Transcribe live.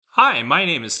Hi, my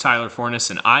name is Tyler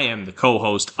Fornes, and I am the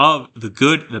co-host of The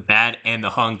Good, the Bad, and the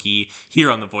Hunky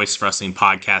here on the Voice of Wrestling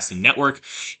Podcasting Network.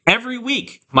 Every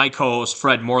week, my co-host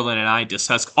Fred Moreland and I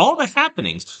discuss all the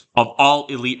happenings of All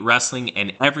Elite Wrestling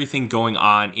and everything going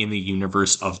on in the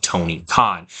universe of Tony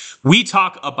Khan. We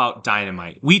talk about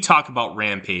Dynamite, we talk about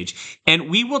Rampage, and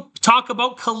we will talk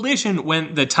about Collision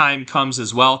when the time comes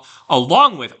as well,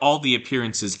 along with all the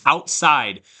appearances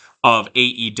outside of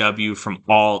AEW from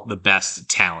all the best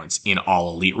talents in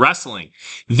All Elite Wrestling.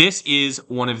 This is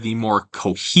one of the more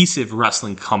cohesive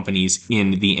wrestling companies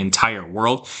in the entire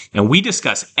world, and we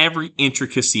discuss every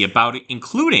intricacy about it,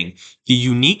 including the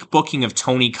unique booking of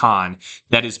Tony Khan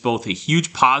that is both a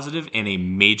huge positive and a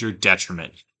major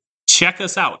detriment. Check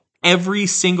us out every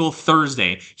single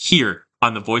Thursday here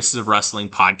on the Voices of Wrestling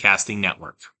Podcasting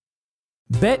Network.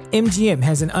 BetMGM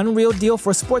has an unreal deal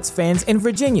for sports fans in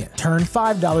Virginia. Turn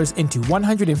 $5 into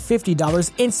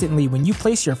 $150 instantly when you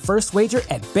place your first wager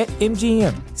at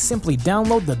BetMGM. Simply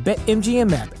download the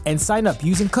BetMGM app and sign up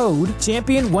using code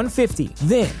Champion150.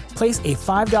 Then, place a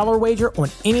 $5 wager on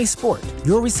any sport.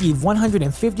 You'll receive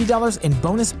 $150 in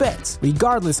bonus bets,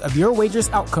 regardless of your wager's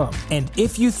outcome. And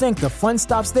if you think the fun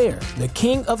stops there, the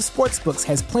king of sportsbooks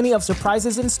has plenty of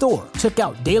surprises in store. Check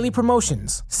out daily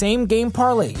promotions, same-game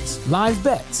parlays, live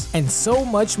bets, and so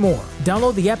much more.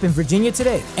 Download the app in Virginia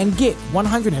today and get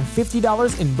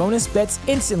 $150 in bonus bets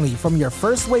instantly from your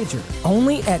first wager.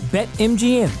 Only at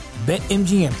BetMGM.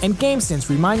 BetMGM and GameSense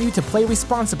remind you to play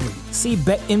responsibly. See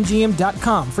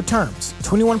BetMGM.com for terms.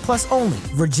 21 plus only.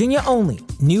 Virginia only.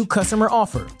 New customer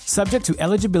offer. Subject to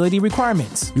eligibility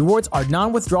requirements. Rewards are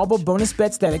non-withdrawable bonus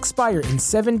bets that expire in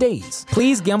 7 days.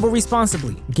 Please gamble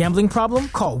responsibly. Gambling problem?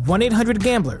 Call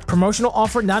 1-800-GAMBLER. Promotional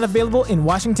offer not available in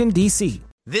Washington, D.C.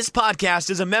 This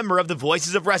podcast is a member of the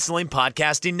Voices of Wrestling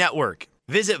Podcasting Network.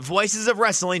 Visit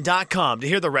voicesofwrestling.com to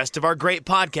hear the rest of our great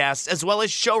podcasts, as well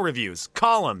as show reviews,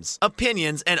 columns,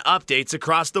 opinions, and updates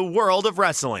across the world of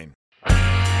wrestling.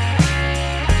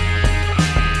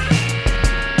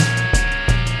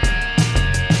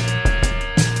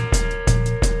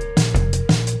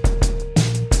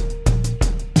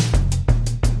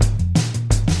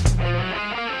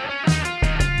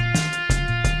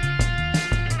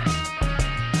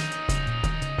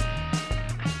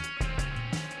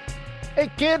 Hey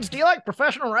kids, do you like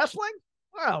professional wrestling?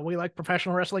 Well, we like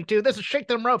professional wrestling too. This is Shake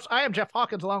Them Ropes. I am Jeff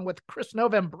Hawkins along with Chris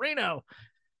Novembrino.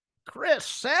 Chris,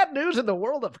 sad news in the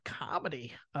world of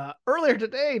comedy. Earlier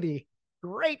today, the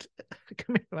great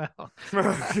well,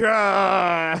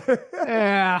 yeah,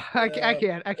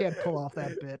 I can't pull off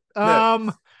that bit.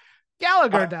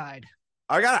 Gallagher died.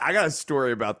 I got a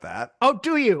story about that. Oh,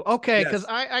 do you? Okay, because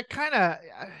Yes. I kind of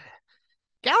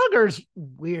Gallagher's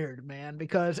weird, man,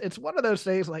 because it's one of those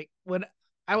things like when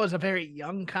I was a very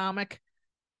young comic,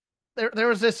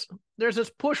 there's this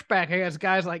pushback against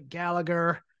guys like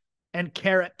Gallagher and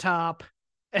Carrot Top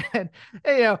and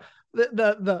you know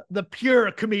the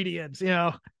pure comedians, you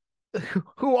know,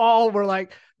 who all were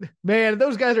like, man,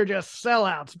 those guys are just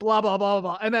sellouts, blah blah blah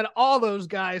blah. And then all those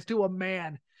guys to a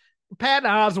man, Patton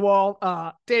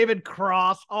Oswalt, David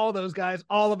Cross, all those guys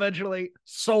all eventually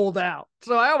sold out.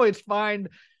 So I always find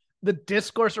the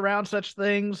discourse around such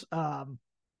things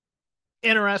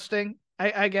interesting.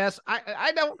 I guess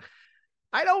I don't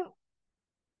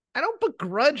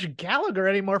begrudge Gallagher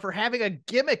anymore for having a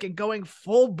gimmick and going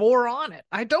full bore on it.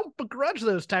 I don't begrudge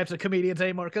those types of comedians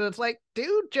anymore because it's like,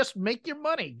 dude, just make your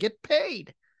money, get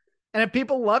paid, and if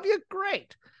people love you,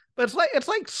 great. But it's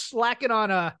like slagging on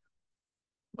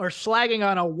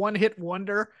a one-hit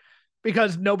wonder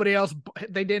because nobody else,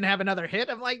 they didn't have another hit.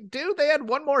 I'm like, dude, they had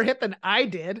one more hit than I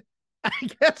did. I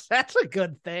guess that's a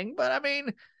good thing. But I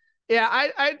mean, yeah,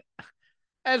 I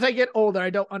as I get older, I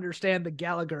don't understand the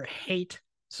Gallagher hate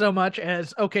so much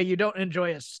as, okay, you don't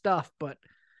enjoy his stuff, but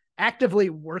actively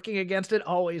working against it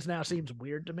always now seems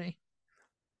weird to me.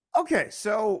 Okay,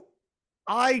 so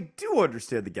I do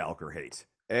understand the Gallagher hate,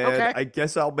 and Okay. I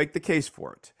guess I'll make the case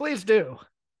for it. Please do.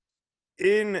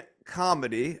 In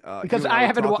comedy, Because you and I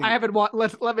were talking- haven't watched.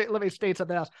 Let me state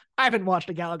something else. I haven't watched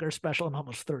a Gallagher special in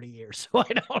almost 30 years, so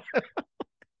I don't.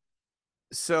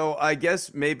 So I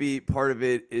guess maybe part of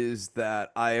it is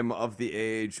that I am of the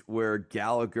age where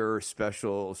Gallagher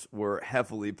specials were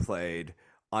heavily played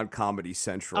on Comedy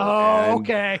Central. Oh, and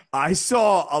okay. I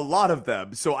saw a lot of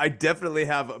them, so I definitely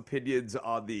have opinions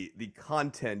on the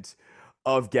content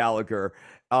of Gallagher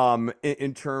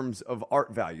in terms of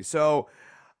art value. So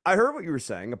I heard what you were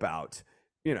saying about,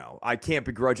 you know, I can't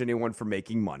begrudge anyone for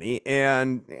making money.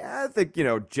 And I think, you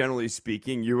know, generally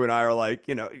speaking, you and I are like,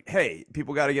 you know, hey,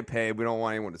 people got to get paid. We don't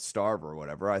want anyone to starve or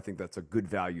whatever. I think that's a good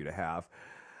value to have.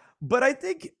 But I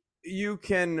think you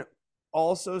can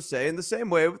also say in the same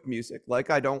way with music, like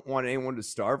I don't want anyone to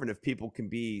starve, and if people can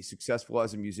be successful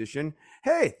as a musician,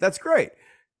 hey, that's great.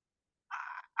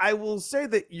 I will say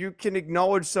that you can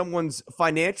acknowledge someone's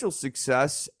financial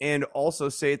success and also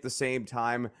say at the same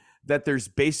time that there's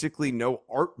basically no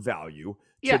art value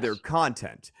to their Yes.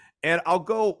 content. And I'll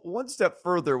go one step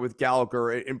further with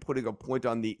Gallagher in putting a point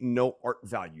on the no art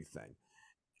value thing.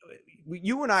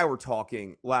 You and I were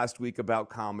talking last week about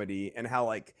comedy and how,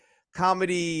 like,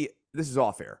 comedy, this is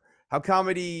off air, how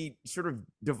comedy sort of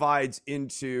divides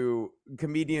into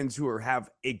comedians who have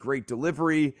a great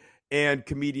delivery and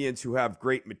comedians who have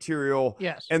great material.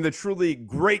 Yes. And the truly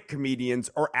great comedians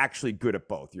are actually good at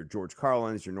both. Your George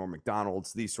Carlins, your Norm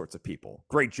Macdonalds, these sorts of people.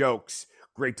 Great jokes,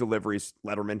 great deliveries,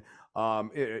 Letterman.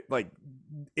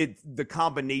 The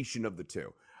combination of the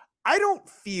two. I don't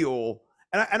feel,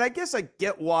 and I guess I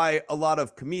get why a lot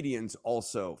of comedians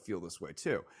also feel this way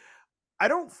too. I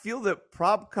don't feel that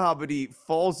prop comedy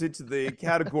falls into the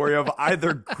category of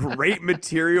either great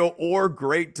material or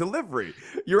great delivery.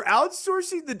 You're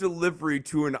outsourcing the delivery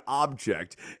to an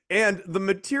object, and the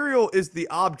material is the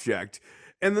object,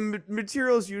 and the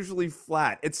material is usually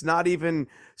flat. It's not even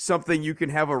something you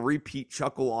can have a repeat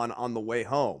chuckle on the way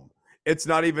home. It's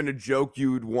not even a joke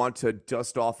you'd want to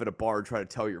dust off at a bar and try to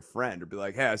tell your friend or be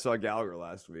like, hey, I saw Gallagher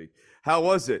last week. How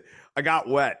was it? I got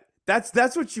wet.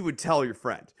 That's what you would tell your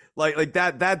friend. Like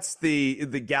that's the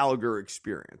Gallagher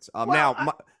experience.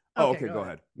 Okay, go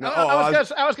ahead. No,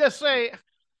 I was gonna say,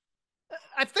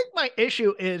 I think my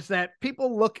issue is that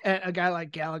people look at a guy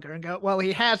like Gallagher and go, well,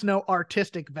 he has no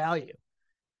artistic value.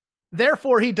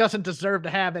 Therefore, he doesn't deserve to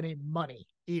have any money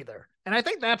either. And I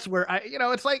think that's where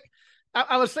it's like,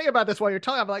 I was thinking about this while you're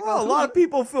telling. I'm like, well, a lot of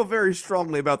people feel very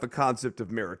strongly about the concept of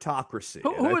meritocracy.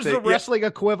 Who is the wrestling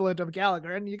equivalent of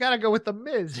Gallagher? And you got to go with the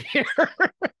Miz here.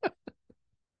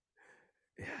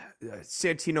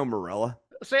 Santino Marella.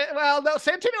 Well, no,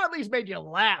 Santino at least made you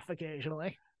laugh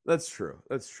occasionally. That's true.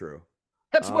 That's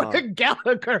what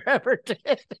Gallagher ever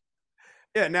did.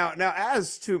 Yeah. Now,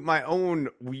 as to my own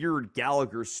weird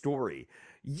Gallagher story,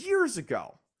 years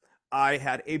ago, I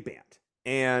had a band.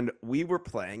 And we were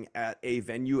playing at a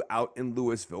venue out in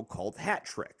Louisville called Hat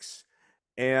Tricks.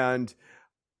 And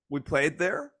we played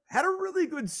there, had a really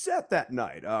good set that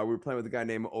night. We were playing with a guy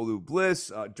named Olu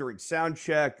Bliss. During sound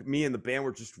check, me and the band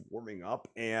were just warming up.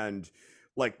 And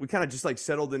like we kind of just like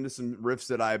settled into some riffs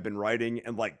that I had been writing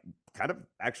and like kind of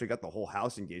actually got the whole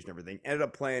house engaged and everything. Ended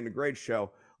up playing a great show.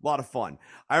 A lot of fun.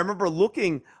 I remember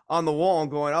looking on the wall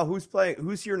and going, oh, who's playing?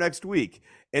 Who's here next week?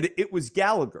 And it was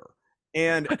Gallagher.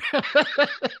 And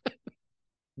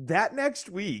that next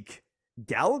week,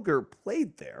 Gallagher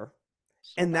played there,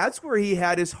 and that's where he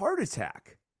had his heart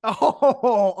attack.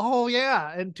 Oh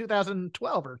yeah, in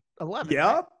 2012 or 11. Yep,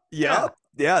 right?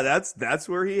 Yeah. That's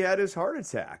where he had his heart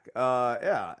attack.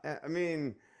 Yeah. I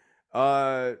mean,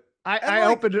 I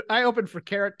opened for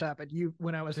Carrot Top at you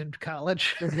when I was in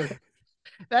college.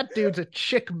 That dude's a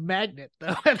chick magnet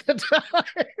though at the time.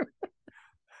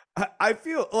 I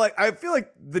feel like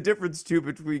the difference too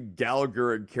between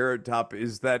Gallagher and Carrot Top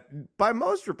is that by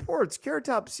most reports, Carrot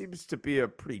Top seems to be a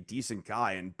pretty decent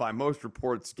guy, and by most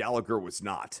reports, Gallagher was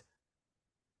not.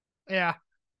 Yeah.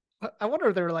 I wonder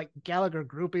if there were like Gallagher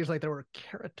groupies, like there were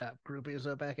Carrot Top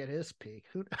groupies back at his peak.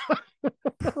 Who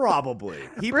Probably.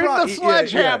 Bring the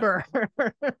sledgehammer.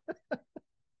 Yeah.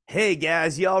 Hey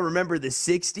guys, y'all remember the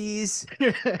 60s?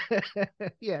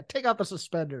 Yeah, take off the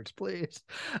suspenders, please.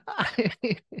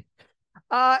 It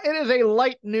is a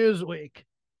light news week,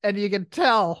 and you can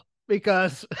tell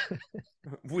because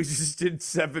we just did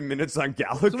 7 minutes on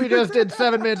Gallagher. We just did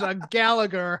 7 minutes on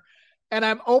Gallagher, and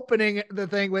I'm opening the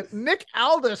thing with Nick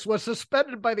Aldis was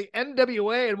suspended by the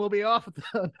NWA and will be off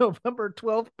the November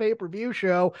 12th pay-per-view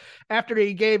show after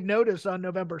he gave notice on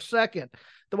November 2nd.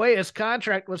 The way his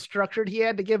contract was structured, he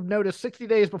had to give notice 60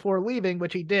 days before leaving,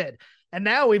 which he did. And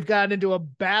now we've gotten into a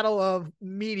battle of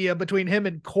media between him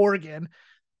and Corgan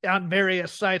on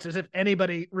various sites, as if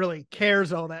anybody really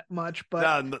cares all that much.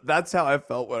 But that's how I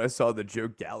felt when I saw the Joe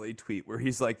Galley tweet where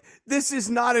he's like, this is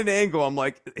not an angle. I'm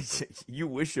like, you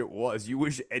wish it was. You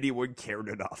wish anyone cared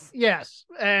enough. Yes.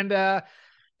 And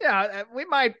we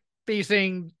might be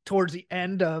seeing towards the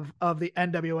end of the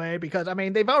NWA, because I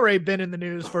mean they've already been in the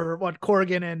news for what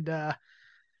Corgan and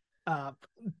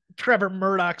Trevor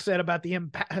Murdoch said about the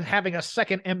having a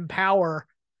second Empower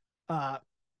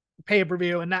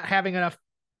pay-per-view and not having enough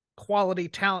quality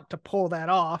talent to pull that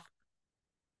off.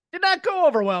 Did not go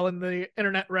over well in the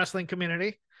internet wrestling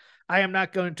community. I am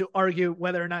not going to argue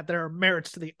whether or not there are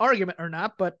merits to the argument or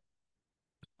not, but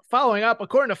following up,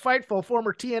 according to Fightful,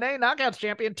 former TNA Knockouts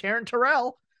champion Taryn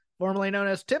Terrell formerly known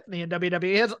as Tiffany in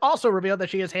WWE, has also revealed that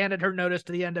she has handed her notice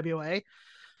to the NWA.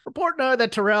 Report noted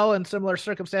that Terrell, in similar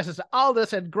circumstances to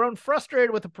Aldis, had grown frustrated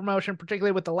with the promotion,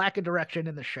 particularly with the lack of direction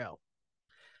in the show.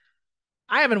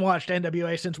 I haven't watched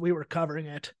NWA since we were covering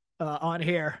it on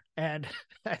here, and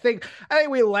I think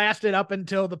we lasted up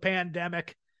until the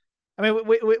pandemic. I mean,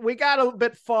 we got a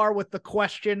bit far with the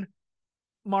question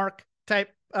mark type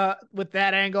with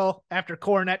that angle after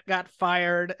Cornette got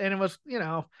fired, and it was,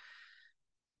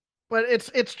 but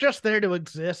it's just there to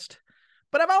exist.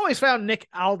 But I've always found Nick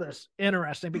Aldis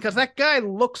interesting because that guy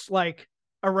looks like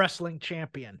a wrestling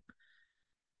champion,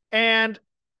 and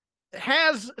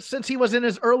has since he was in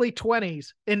his early 20s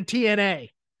in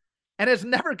TNA, and has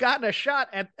never gotten a shot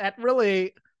at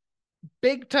really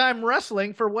big time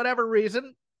wrestling for whatever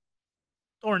reason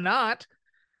or not.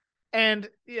 And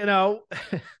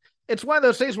it's one of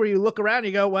those things where you look around and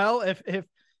you go, well,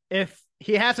 if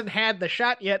he hasn't had the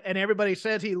shot yet and everybody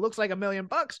says he looks like $1 million,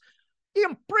 you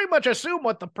can pretty much assume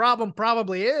what the problem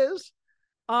probably is.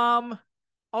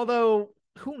 Although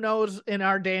who knows in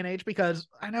our day and age, because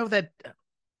I know that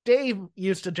Dave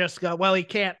used to just go, well, he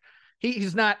can't,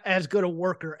 he's not as good a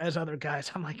worker as other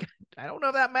guys. I'm like, I don't know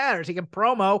if that matters. He can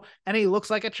promo and he looks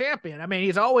like a champion. I mean,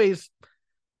 he's always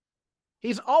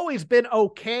been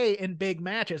okay in big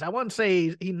matches. I wouldn't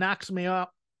say he knocks me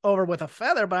over with a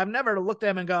feather, but I've never looked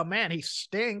at him and go, man, he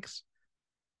stinks.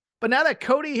 But now that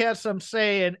Cody has some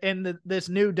say in this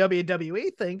new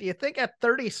WWE thing, do you think at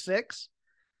 36,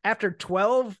 after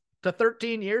 12 to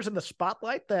 13 years in the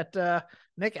spotlight, that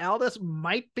Nick Aldis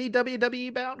might be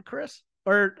WWE bound, Chris?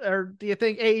 Or do you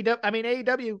think AEW? I mean,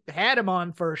 AEW had him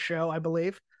on for a show, I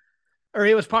believe, or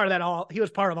he was part of that all. He was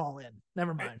part of All In.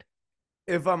 Never mind.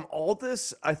 If I'm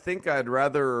Aldis, I think I'd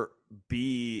rather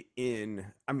be in.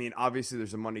 I mean, obviously,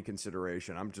 there's a money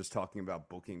consideration. I'm just talking about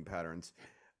booking patterns.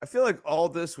 I feel like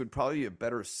Aldis would probably be a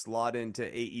better slot into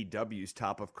AEW's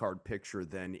top of card picture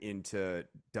than into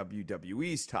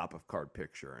WWE's top of card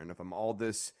picture. And if I'm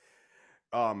Aldis,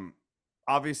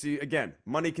 obviously, again,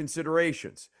 money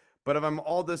considerations. But if I'm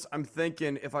Aldis, I'm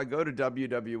thinking if I go to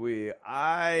WWE,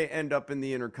 I end up in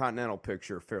the Intercontinental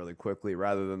picture fairly quickly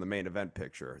rather than the main event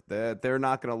picture. That they're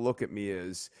not going to look at me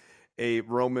as a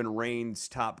Roman Reigns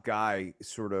top guy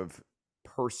sort of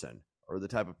person, or the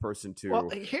type of person to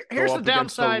here's go up the downside.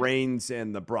 against the Reigns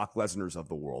and the Brock Lesnar's of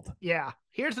the world. Yeah,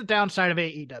 here's the downside of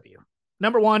AEW.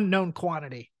 Number one, known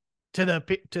quantity to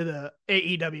the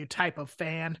AEW type of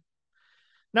fan.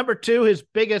 Number two, his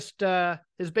biggest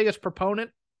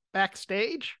proponent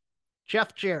backstage,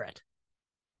 Jeff Jarrett.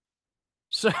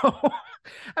 So,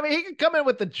 I mean, he could come in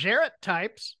with the Jarrett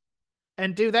types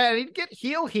and do that. And he'd get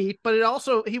heel heat, but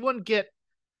he wouldn't get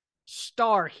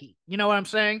star heat. You know what I'm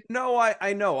saying? No,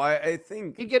 I know. I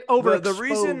think he'd get overexposed. The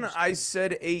reason I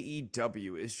said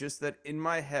AEW is just that in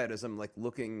my head, as I'm like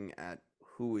looking at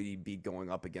who he'd be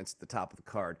going up against at the top of the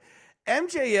card,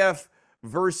 MJF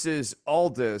versus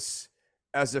Aldis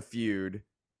as a feud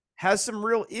has some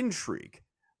real intrigue.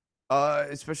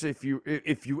 Especially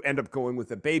if you end up going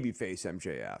with a babyface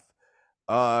MJF,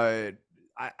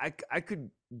 I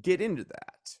could get into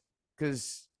that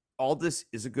because Aldis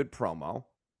is a good promo.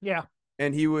 Yeah,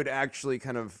 and he would actually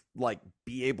kind of like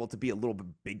be able to be a little bit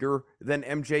bigger than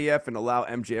MJF and allow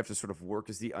MJF to sort of work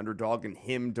as the underdog and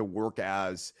him to work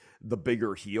as the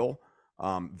bigger heel,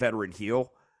 veteran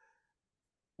heel.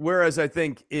 Whereas I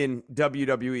think in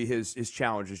WWE, his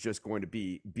challenge is just going to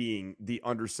be being the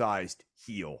undersized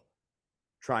heel,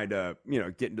 trying to,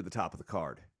 get into the top of the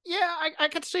card. Yeah, I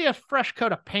could see a fresh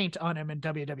coat of paint on him in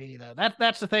WWE, though.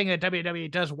 That's the thing that WWE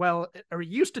does well, or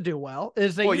used to do well,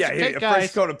 is they used to take guys...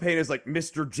 fresh coat of paint is like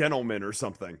Mr. Gentleman or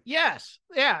something. Yes.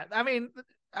 Yeah. I mean,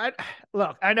 I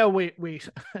know we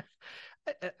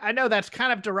I know that's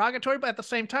kind of derogatory, but at the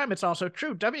same time, it's also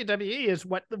true. WWE is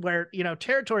where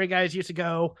territory guys used to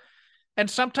go, and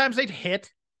sometimes they'd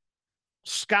hit.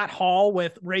 Scott Hall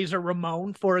with Razor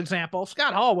Ramon, for example.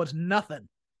 Scott Hall was nothing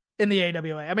in the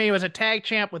AWA. I mean, he was a tag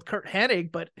champ with Kurt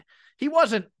Hennig, but he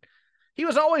was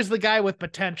always the guy with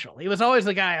potential. He was always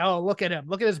the guy, oh, look at him.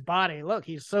 Look at his body. Look,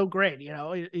 he's so great.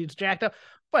 He's jacked up.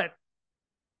 But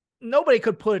nobody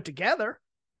could put it together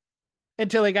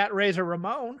until he got Razor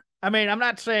Ramon. I mean, I'm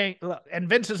not saying, look, and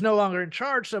Vince is no longer in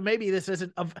charge, so maybe this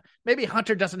isn't, maybe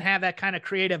Hunter doesn't have that kind of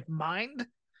creative mind.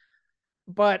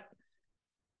 But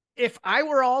if I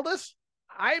were Aldis,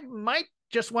 I might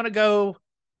just want to go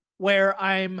where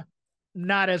I'm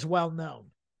not as well known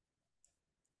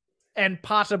and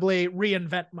possibly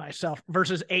reinvent myself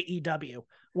versus AEW,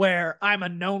 where I'm a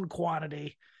known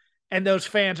quantity and those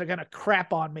fans are going to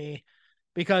crap on me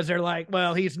because they're like,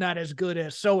 well, he's not as good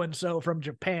as so-and-so from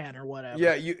Japan or whatever.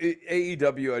 Yeah,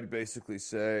 AEW, I'd basically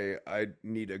say I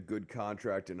need a good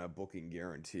contract and a booking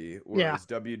guarantee. Whereas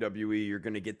WWE, you're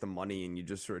going to get the money and you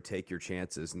just sort of take your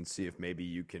chances and see if maybe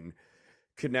you can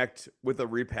connect with a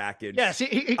repackage. Yes.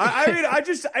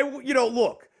 I mean,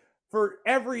 look, for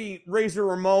every Razor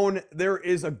Ramon, there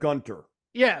is a Gunter.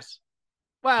 Yes.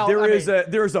 Well,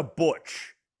 there's a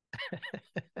Butch.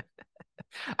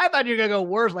 I thought you were gonna go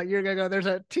worse. Like you're gonna go. There's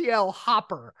a TL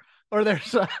Hopper, or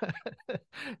there's a,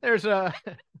 they could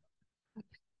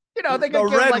the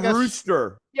give Red like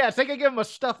Rooster. Yes, they could give him a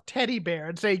stuffed teddy bear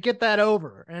and say, "Get that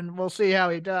over," and we'll see how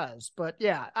he does. But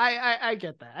yeah, I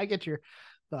get that. I get your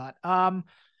thought.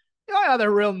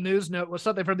 Another real news note was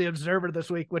something from the Observer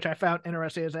this week, which I found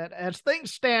interesting. Is that as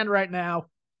things stand right now,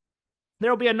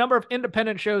 there will be a number of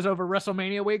independent shows over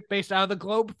WrestleMania week based out of the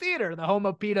Globe Theater, the home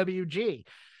of PWG.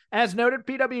 As noted,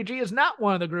 PWG is not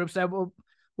one of the groups that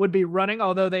would be running,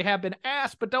 although they have been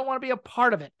asked but don't want to be a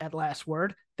part of it at last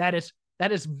word. That is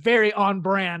very on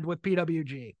brand with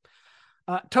PWG.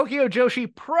 Tokyo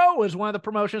Joshi Pro is one of the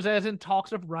promotions that is in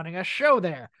talks of running a show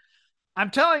there. I'm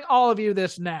telling all of you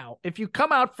this now. If you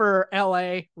come out for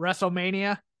LA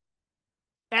WrestleMania,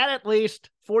 add at least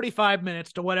 45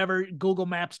 minutes to whatever Google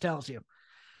Maps tells you.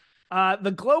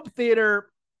 The Globe Theater,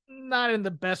 not in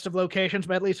the best of locations,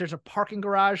 but at least there's a parking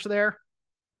garage there.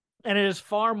 And it is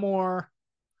far more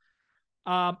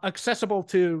accessible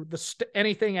to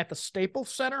anything at the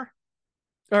Staples Center.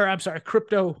 Or, I'm sorry,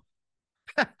 Crypto.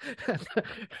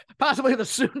 Possibly the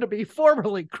soon-to-be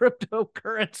formerly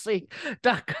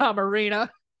cryptocurrency.com arena.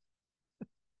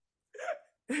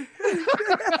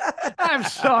 I'm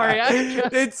sorry.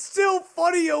 It's still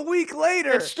funny a week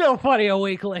later. It's still funny a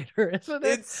week later, isn't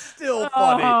it? It's still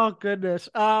funny. Oh, goodness.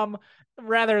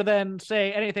 Rather than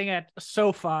say anything at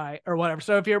SoFi or whatever.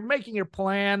 So if you're making your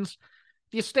plans,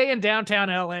 if you stay in downtown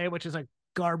LA, which is a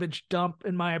garbage dump,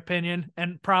 in my opinion,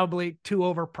 and probably too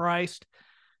overpriced,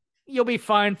 you'll be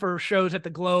fine for shows at the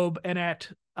Globe and at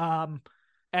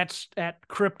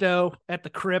Crypto, at the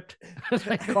Crypt, as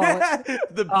they call it.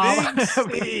 The Big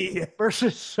C.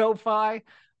 Versus SoFi.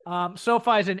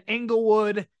 SoFi's in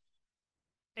Inglewood.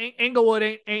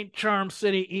 Inglewood ain't Charm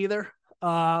City either.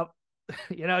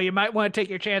 You might want to take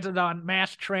your chances on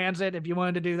mass transit if you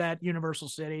wanted to do that, Universal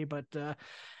City. But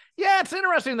yeah, it's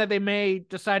interesting that they may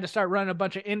decide to start running a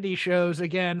bunch of indie shows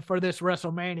again for this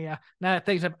WrestleMania now that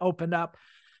things have opened up.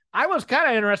 I was kind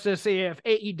of interested to see if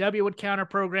AEW would counter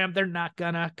program. They're not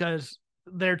gonna, because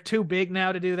they're too big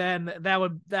now to do that, and that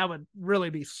would really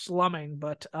be slumming.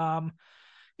 But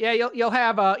yeah, you'll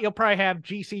probably have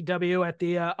GCW at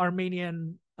the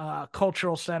Armenian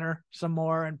Cultural Center some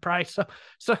more, and probably so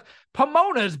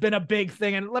Pomona's been a big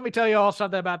thing. And let me tell you all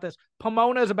something about this.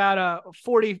 Pomona's about a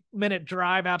 40-minute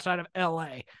drive outside of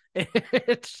LA.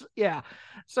 It's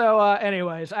so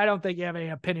anyways, I don't think you have any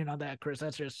opinion on that, Chris.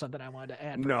 That's just something I wanted to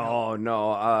add.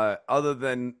 No. Other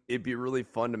than it'd be really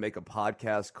fun to make a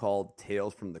podcast called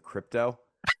Tales from the Crypto.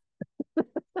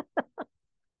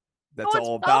 That's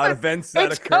all about events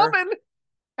that occur. Coming.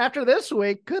 After this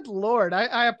week, good Lord,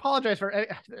 I apologize for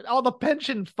all the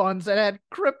pension funds that had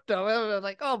crypto. I was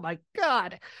like, oh my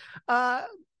God.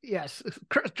 Yes,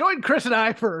 join Chris and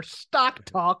I for stock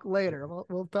talk later.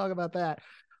 We'll talk about that.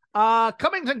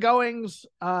 Comings and goings,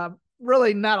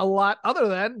 really not a lot other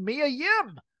than Mia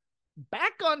Yim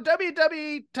back on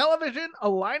WWE television,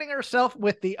 aligning herself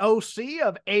with the OC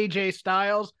of AJ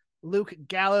Styles, Luke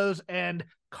Gallows, and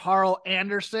Carl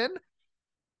Anderson.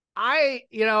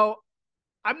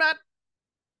 I'm not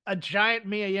a giant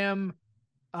Mia Yim,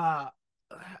 I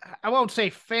won't say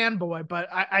fanboy, but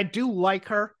I do like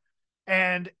her.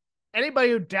 And anybody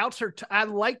who doubts her, I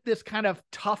like this kind of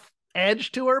tough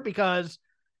edge to her, because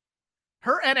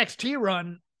her NXT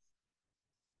run,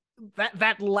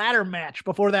 that ladder match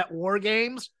before that War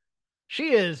Games,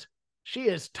 she is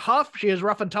tough. She is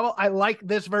rough and tumble. I like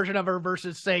this version of her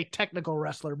versus, say, technical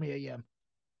wrestler Mia Yim.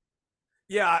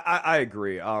 Yeah, I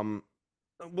agree.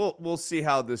 We'll see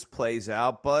how this plays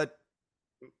out, but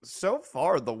so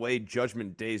far the way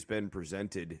Judgment Day's been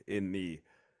presented in the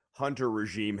Hunter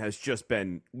regime has just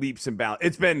been leaps and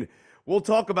bounds. We'll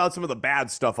talk about some of the bad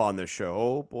stuff on this show.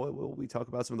 Oh boy, will we talk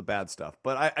about some of the bad stuff.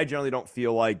 But I generally don't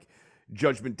feel like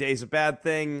Judgment Day's a bad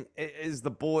thing. Is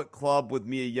the Bullet Club with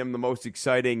Mia Yim the most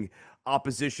exciting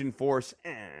opposition force?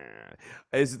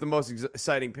 Is it the most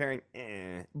exciting pairing?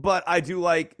 But I do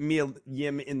like Mia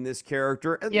Yim in this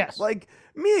character. And yes. Like,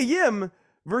 Mia Yim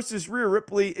versus Rhea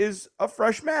Ripley is a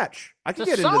fresh match. I can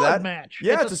get into that. Match.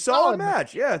 Yeah, it's a solid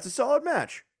match. Yeah, it's a solid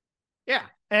match. Yeah.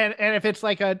 And if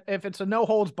it's a no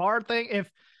holds barred thing,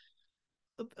 if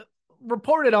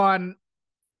reported on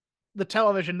the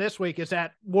television this week is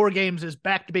that War Games is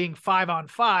back to being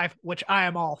 5-on-5, which I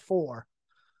am all for.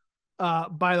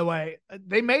 By the way,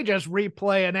 they may just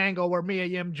replay an angle where Mia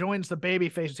Yim joins the baby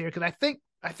faces here, because I think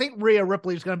Rhea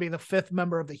Ripley is going to be the 5th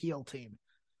member of the heel team,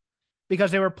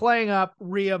 because they were playing up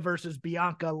Rhea versus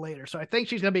Bianca later. So I think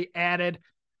she's going to be added.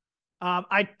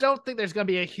 I don't think there's going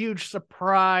to be a huge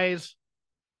surprise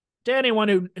to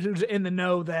anyone who's in the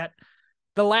know that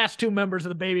the last 2 members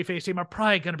of the babyface team are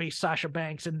probably going to be Sasha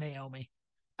Banks and Naomi.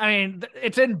 I mean,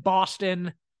 it's in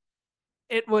Boston.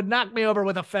 It would knock me over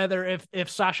with a feather if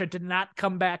Sasha did not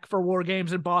come back for War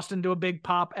Games in Boston to a big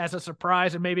pop as a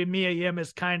surprise, and maybe Mia Yim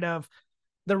is kind of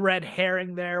the red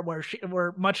herring there, where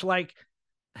much like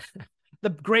the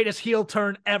greatest heel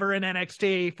turn ever in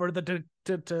NXT for to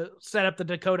set up the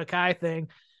Dakota Kai thing,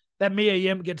 that Mia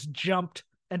Yim gets jumped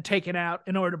and taken out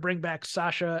in order to bring back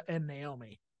Sasha and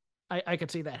Naomi. I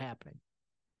could see that happening.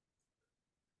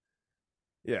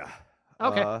 Yeah.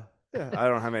 Okay. Yeah, I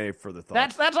don't have any further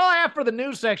thoughts. That's all I have for the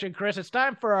news section, Chris. It's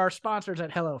time for our sponsors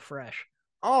at HelloFresh.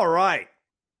 All right,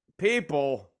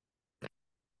 people.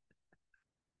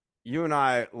 You and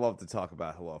I love to talk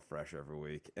about HelloFresh every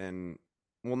week, and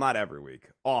well, not every week,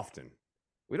 often.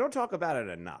 We don't talk about it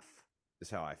enough, is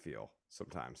how I feel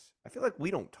sometimes. I feel like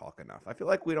we don't talk enough. I feel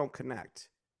like we don't connect.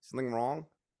 Something wrong?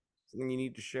 Something you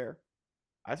need to share?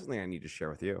 I have something I need to share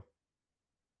with you.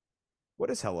 What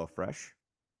is HelloFresh?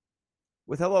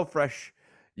 With HelloFresh,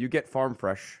 you get farm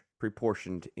fresh,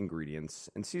 pre-portioned ingredients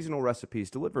and seasonal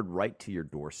recipes delivered right to your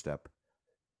doorstep.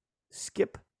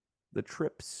 Skip the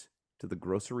trips to the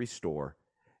grocery store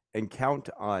and count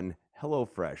on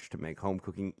HelloFresh to make home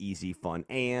cooking easy, fun,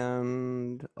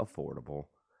 and affordable.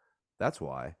 That's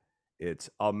why it's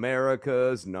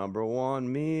America's #1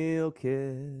 meal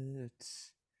kit.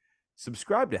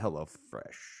 Subscribe to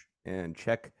HelloFresh and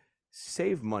check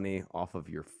Save Money off of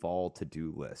your fall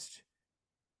to-do list.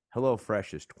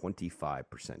 HelloFresh is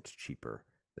 25% cheaper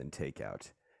than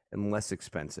takeout and less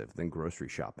expensive than grocery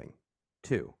shopping,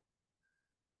 too.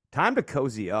 Time to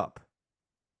cozy up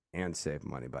and save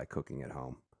money by cooking at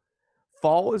home.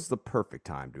 Fall is the perfect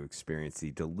time to experience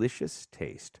the delicious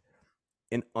taste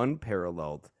and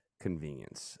unparalleled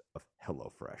convenience of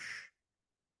HelloFresh.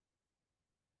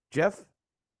 Jeff,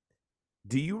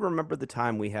 do you remember the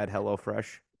time we had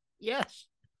HelloFresh? Yes.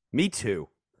 Me too.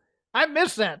 I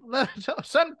miss that.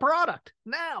 Send product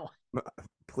now.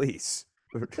 Please.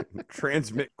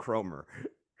 Transmit Cromer.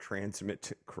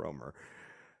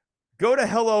 Go to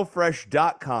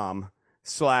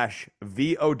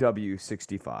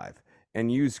HelloFresh.com/VOW65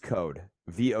 and use code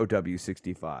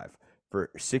VOW65 for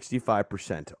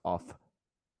 65% off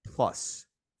plus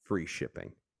free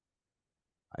shipping.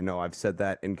 I know I've said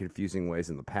that in confusing ways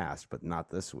in the past, but not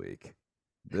this week.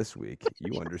 This week,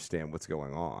 you understand what's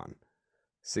going on.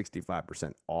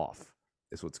 65% off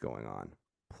is what's going on,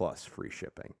 plus free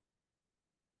shipping.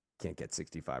 Can't get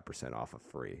 65% off of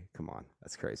free. Come on,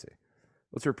 that's crazy.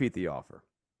 Let's repeat the offer.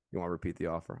 You want to repeat the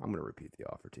offer? I'm going to repeat the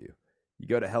offer to you. You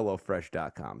go to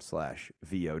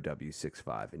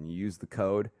HelloFresh.com/VOW65 and you use the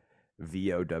code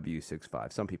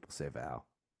VOW65. Some people say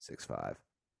VOW65.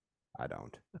 I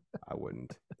don't. I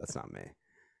wouldn't. That's not me.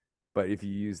 But if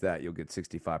you use that, you'll get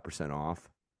 65% off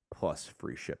plus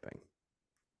free shipping.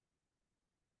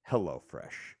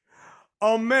 HelloFresh,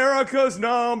 America's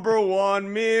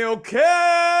 #1 meal kit.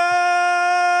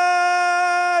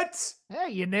 Hey,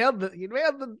 you nailed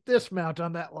the dismount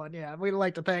on that one. Yeah, we'd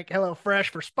like to thank HelloFresh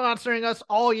for sponsoring us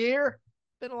all year.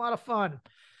 Been a lot of fun.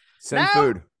 Send now,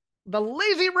 food. The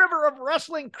lazy river of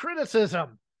wrestling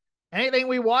criticism. Anything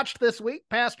we watched this week,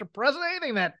 past or present,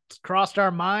 anything that crossed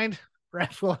our mind?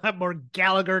 Perhaps we'll have more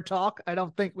Gallagher talk. I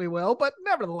don't think we will, but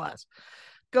nevertheless,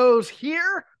 goes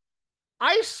here.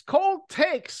 Ice cold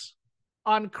takes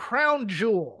on Crown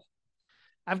Jewel.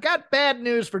 I've got bad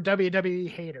news for WWE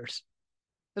haters.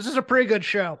 This is a pretty good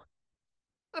show.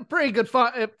 A pretty good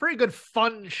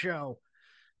fun show,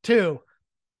 too.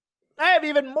 I have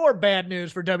even more bad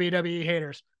news for WWE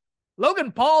haters.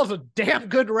 Logan Paul's a damn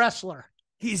good wrestler.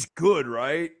 He's good,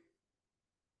 right?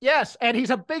 Yes, and he's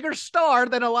a bigger star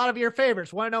than a lot of your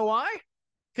favorites. Want to know why?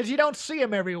 Because you don't see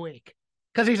him every week.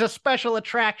 Because he's a special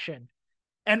attraction.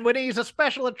 And when he's a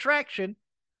special attraction,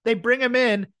 they bring him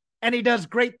in and he does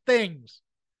great things.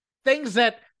 Things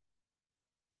that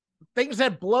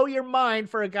blow your mind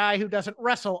for a guy who doesn't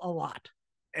wrestle a lot.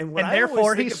 And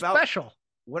therefore he's special.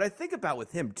 What I think about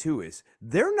with him too is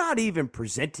they're not even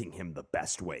presenting him the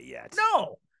best way yet.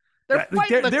 No. They're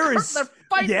fighting the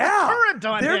current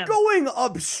on him. They're going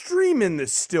upstream in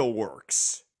this still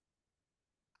works.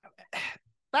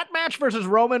 That match versus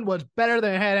Roman was better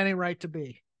than it had any right to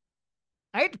be.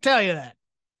 I hate to tell you that.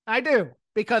 I do.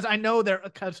 because I know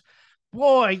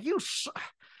boy,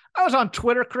 I was on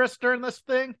Twitter, Chris, during this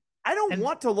thing. I don't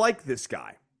want to like this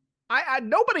guy.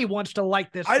 Nobody wants to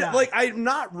like this guy. I'm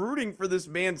not rooting for this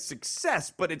man's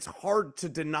success, but it's hard to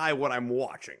deny what I'm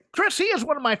watching. Chris, he is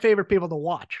one of my favorite people to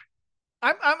watch.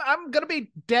 I'm going to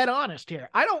be dead honest here.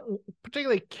 I don't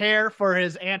particularly care for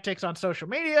his antics on social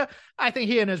media. I think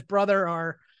he and his brother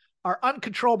are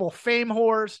uncontrollable fame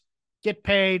whores, get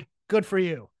paid, good for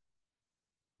you.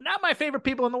 Not my favorite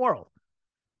people in the world.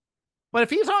 But if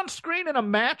he's on screen in a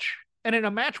match, and in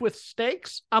a match with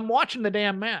stakes, I'm watching the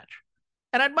damn match.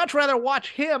 And I'd much rather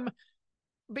watch him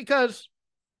because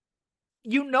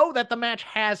you know that the match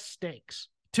has stakes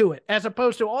to it, as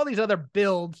opposed to all these other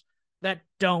builds that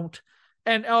don't.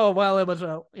 And, it was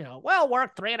a,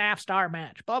 well-worked 3.5-star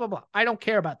match, blah, blah, blah. I don't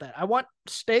care about that. I want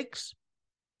stakes.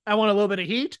 I want a little bit of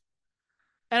heat.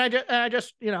 And I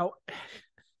just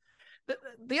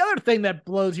the other thing that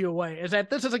blows you away is that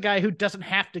this is a guy who doesn't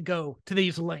have to go to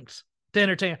these lengths to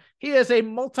entertain. He is a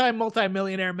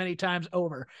multi-millionaire many times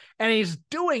over. And he's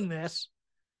doing this.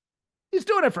 He's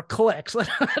doing it for clicks.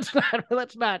 Let's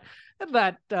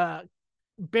not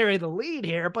bury the lead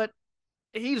here, but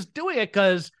he's doing it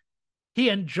because you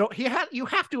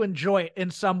have to enjoy it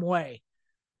in some way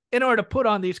in order to put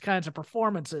on these kinds of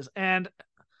performances. And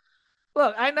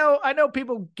look, I know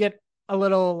people get a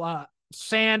little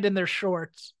sand in their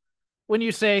shorts when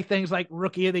you say things like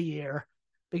Rookie of the Year,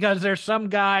 because there's some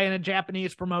guy in a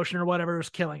Japanese promotion or whatever who's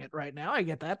killing it right now. I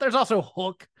get that. There's also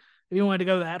Hook, if you wanted to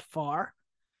go that far.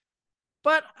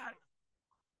 But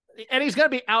and he's going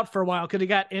to be out for a while because he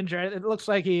got injured. It looks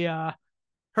like he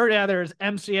hurt either his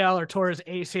MCL or tore his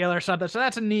ACL or something. So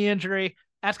that's a knee injury.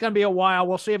 That's going to be a while.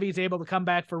 We'll see if he's able to come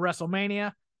back for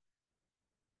WrestleMania.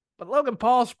 But Logan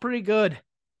Paul's pretty good.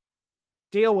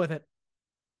 Deal with it.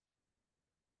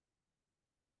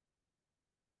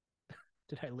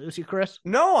 Did I lose you, Chris?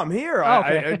 No, I'm here. Oh,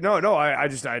 okay.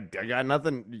 I got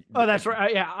nothing. Oh, that's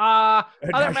right. Yeah.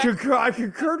 I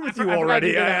concurred with you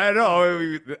already. I know.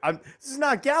 This is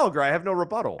not Gallagher. I have no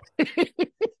rebuttal.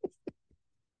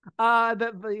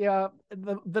 The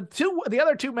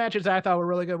other two matches I thought were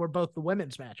really good were both the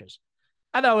women's matches.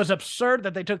 I thought it was absurd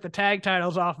that they took the tag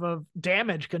titles off of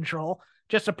Damage Control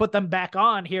just to put them back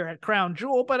on here at Crown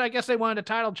Jewel, but I guess they wanted a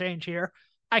title change here.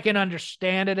 I can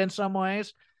understand it in some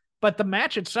ways, but the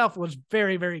match itself was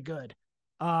very, very good.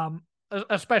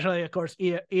 Especially, of course,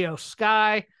 Io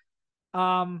Sky.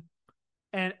 I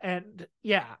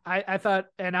thought,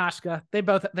 and Asuka,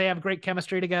 they have great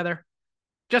chemistry together.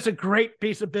 Just a great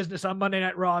piece of business on Monday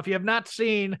Night Raw. If you have not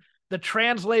seen the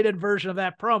translated version of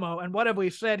that promo, and what have we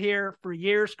said here for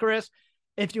years, Chris?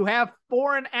 If you have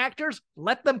foreign actors,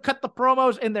 let them cut the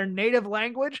promos in their native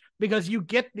language because you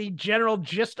get the general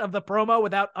gist of the promo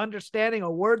without understanding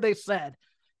a word they said.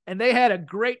 And they had a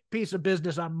great piece of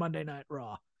business on Monday Night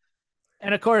Raw.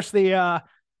 And of course, the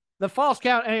False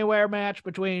Count Anywhere match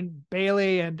between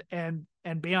Bayley and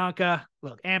Bianca.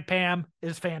 Look, Aunt Pam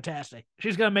is fantastic.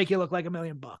 She's going to make you look like $1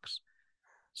 million.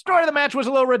 Story of the match was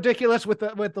a little ridiculous with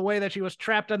the way that she was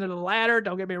trapped under the ladder.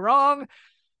 Don't get me wrong.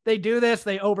 They do this.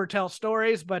 They overtell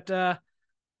stories, but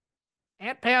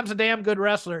Aunt Pam's a damn good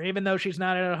wrestler, even though she's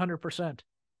not at 100%.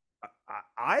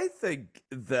 I think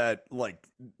that, like,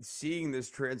 seeing this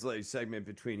translated segment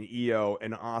between Io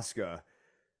and Asuka,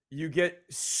 you get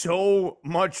so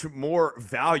much more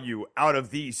value out of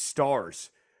these stars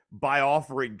by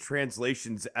offering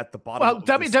translations at the bottom. Well, of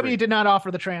the WWE screen. did not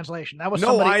offer the translation. That was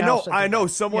no, I know, else I know.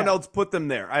 Someone else put them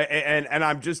there. And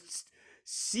I'm just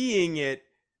seeing it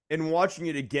and watching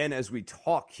it again as we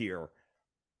talk here.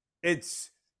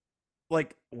 It's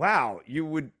like, wow, you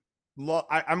would.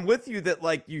 I'm with you that,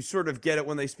 like, you sort of get it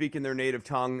when they speak in their native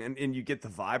tongue and you get the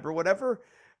vibe or whatever,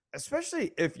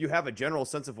 especially if you have a general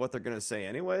sense of what they're going to say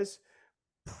anyways.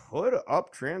 Put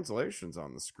up translations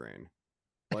on the screen.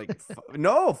 Like,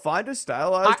 find a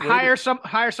stylized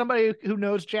hire somebody who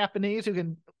knows Japanese who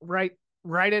can write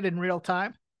it in real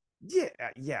time.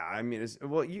 Yeah. I mean,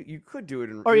 you could do it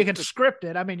or you can script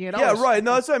it. I mean, yeah, right.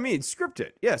 No, that's what I mean. Script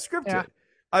it. Yeah, script it.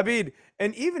 I mean,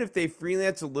 and even if they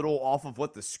freelance a little off of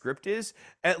what the script is,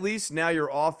 at least now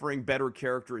you're offering better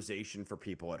characterization for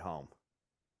people at home.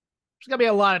 There's going to be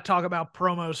a lot of talk about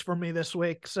promos for me this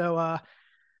week, so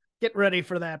get ready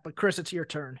for that. But Chris, it's your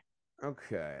turn.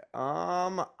 Okay.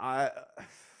 Are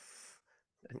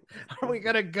we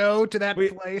going to go to that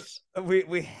place?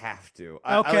 We have to.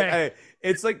 Okay.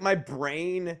 It's like my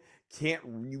brain can't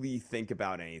really think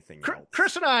about anything else.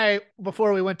 Chris and I,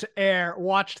 before we went to air,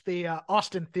 watched the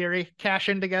Austin Theory cash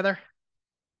in together.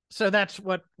 So that's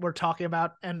what we're talking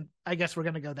about. And I guess we're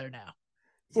going to go there now.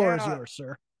 Floor is yours,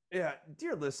 sir. Yeah.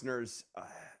 Dear listeners,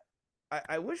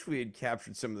 I wish we had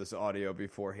captured some of this audio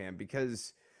beforehand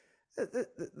because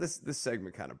this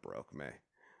segment kind of broke me.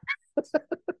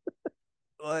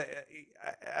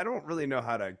 I don't really know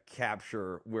how to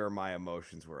capture where my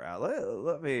emotions were at.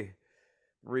 Let me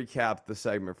recap the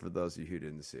segment for those of you who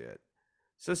didn't see it.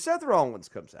 So Seth Rollins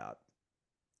comes out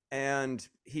and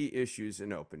he issues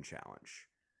an open challenge.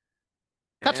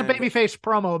 Cuts a babyface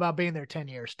promo about being there 10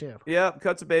 years, too. Yep,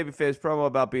 cuts a babyface promo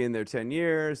about being there 10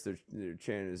 years. They're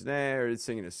chanting his name, or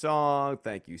singing a song.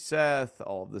 Thank you, Seth.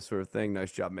 All of this sort of thing.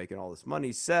 Nice job making all this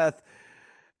money, Seth.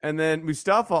 And then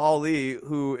Mustafa Ali,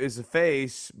 who is a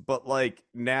face, but like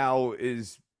now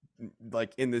is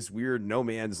like in this weird no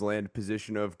man's land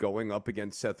position of going up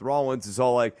against Seth Rollins, is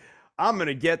all like, I'm going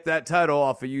to get that title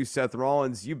off of you, Seth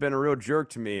Rollins. You've been a real jerk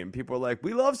to me. And people are like,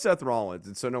 we love Seth Rollins.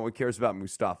 And so no one cares about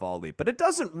Mustafa Ali. But it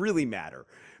doesn't really matter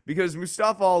because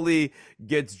Mustafa Ali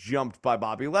gets jumped by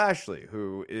Bobby Lashley,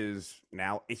 who is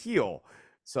now a heel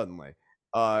suddenly.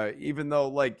 Even though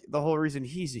like the whole reason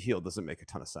he's a heel doesn't make a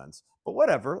ton of sense. But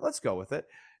whatever, let's go with it.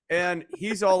 And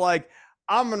he's all like,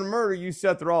 I'm going to murder you,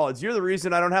 Seth Rollins. You're the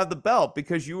reason I don't have the belt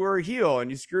because you were a heel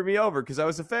and you screwed me over because I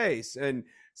was a face. And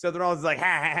Seth Rollins is like,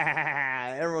 ha, ha, ha,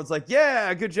 ha. Everyone's like,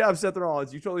 yeah, good job, Seth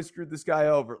Rollins. You totally screwed this guy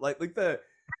over. Like the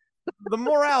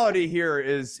morality here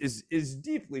is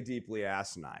deeply, deeply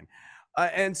asinine.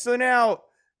 And so now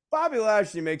Bobby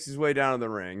Lashley makes his way down to the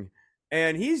ring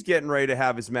and he's getting ready to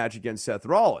have his match against Seth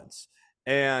Rollins.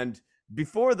 And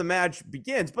before the match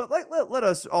begins, but let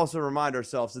us also remind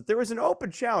ourselves that there was an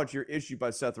open challenge here issued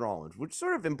by Seth Rollins, which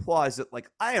sort of implies that like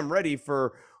I am ready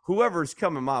for whoever's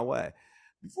coming my way.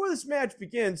 Before this match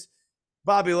begins,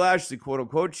 Bobby Lashley, quote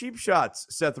unquote, cheap shots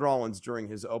Seth Rollins during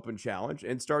his open challenge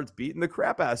and starts beating the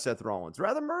crap out of Seth Rollins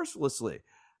rather mercilessly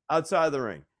outside the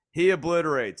ring. He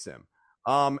obliterates him.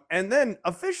 And then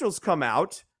officials come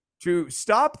out to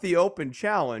stop the open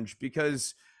challenge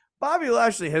because Bobby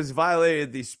Lashley has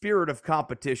violated the spirit of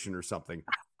competition or something.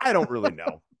 I don't really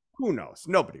know. Who knows?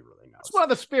 Nobody really knows. It's one of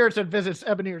the spirits that visits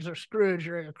Ebenezer Scrooge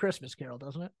during A Christmas Carol,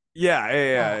 doesn't it?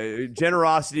 Yeah.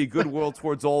 Generosity, goodwill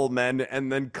towards all men,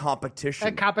 and then competition.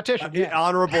 And competition, yeah.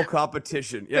 Honorable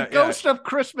competition. Yeah, the ghost of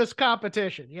Christmas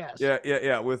competition, yes.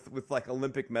 Yeah. With like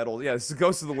Olympic medals. Yeah, it's the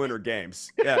ghost of the Winter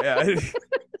Games. Yeah.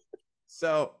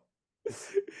 So,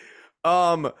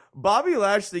 Bobby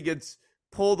Lashley gets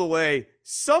pulled away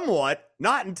somewhat,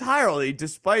 not entirely,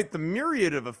 despite the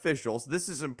myriad of officials. This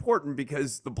is important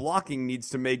because the blocking needs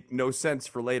to make no sense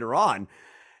for later on.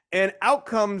 And out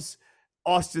comes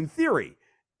Austin Theory.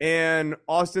 And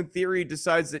Austin Theory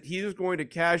decides that he's going to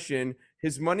cash in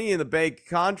his Money in the Bank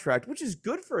contract, which is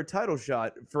good for a title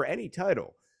shot for any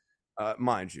title,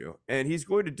 mind you. And he's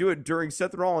going to do it during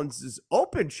Seth Rollins'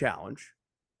 open challenge.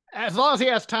 As long as he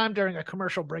has time during a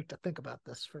commercial break to think about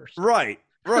this first. Right.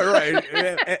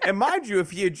 And mind you,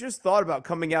 if he had just thought about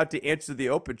coming out to answer the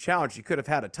open challenge, he could have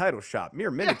had a title shot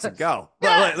mere minutes ago.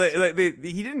 Yes.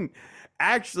 He didn't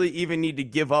actually even need to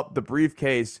give up the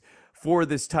briefcase for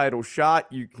this title shot.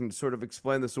 You can sort of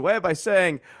explain this away by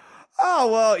saying,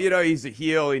 oh, well, he's a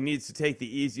heel. He needs to take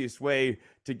the easiest way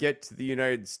to get to the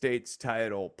United States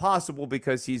title possible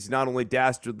because he's not only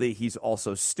dastardly, he's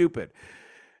also stupid.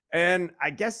 And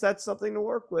I guess that's something to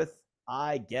work with.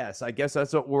 I guess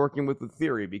that's what we're working with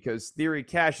Theory, because Theory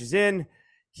cashes in.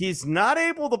 He's not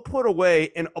able to put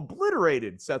away an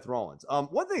obliterated Seth Rollins.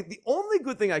 The only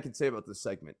good thing I can say about this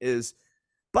segment is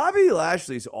Bobby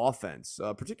Lashley's offense,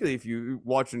 particularly if you're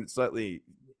watching it slightly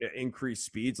increased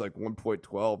speeds like 1.12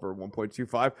 or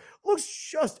 1.25, looks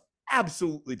just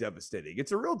absolutely devastating.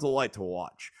 It's a real delight to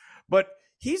watch. But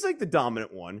he's like the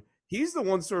dominant one. He's the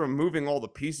one sort of moving all the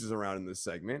pieces around in this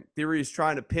segment. Theory is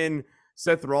trying to pin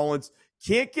Seth Rollins.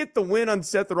 Can't get the win on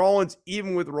Seth Rollins,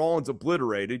 even with Rollins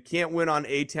obliterated. Can't win on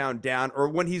A-Town Down, or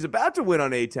when he's about to win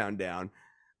on A-Town Down.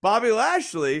 Bobby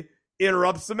Lashley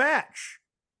interrupts the match,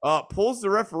 pulls the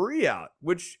referee out,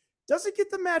 which doesn't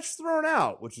get the match thrown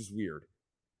out, which is weird.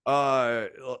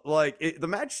 The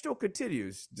match still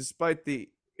continues despite the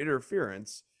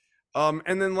interference.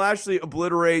 And then Lashley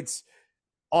obliterates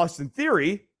Austin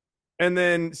Theory, and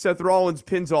then Seth Rollins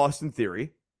pins Austin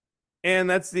Theory. And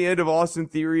that's the end of Austin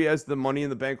Theory as the Money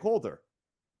in the Bank holder.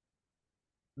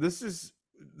 This is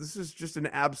just an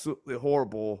absolutely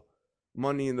horrible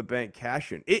Money in the Bank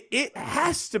cash-in. It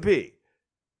has to be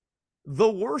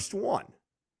the worst one.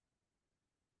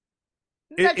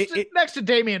 Next to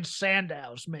Damian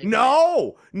Sandow's, maybe.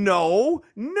 No.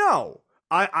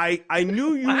 I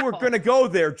knew you were going to go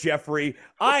there, Jeffrey.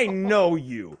 I know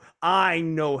you. I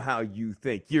know how you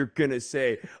think. You're going to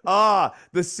say,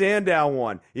 the Sandow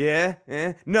one. Yeah?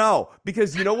 No,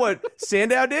 because you know what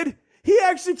Sandow did? He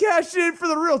actually cashed in for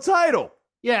the real title.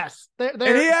 Yes. And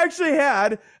he actually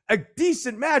had a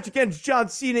decent match against John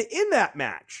Cena in that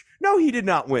match. No, he did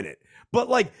not win it. But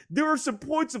like there were some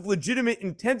points of legitimate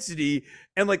intensity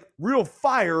and like real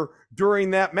fire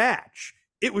during that match.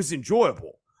 It was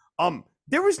enjoyable.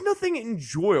 There was nothing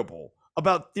enjoyable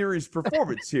about Theory's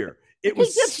performance here. It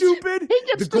was stupid.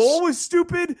 The goal was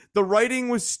stupid. The writing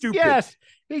was stupid. Yes,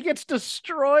 he gets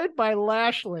destroyed by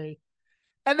Lashley,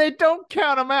 and they don't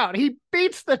count him out. He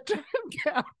beats the 10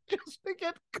 count just to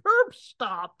get curb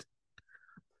stomped.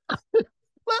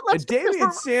 And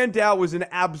Damien Sandow was an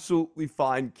absolutely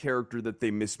fine character that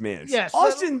they mismanaged. Yes,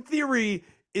 Austin Theory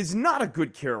is not a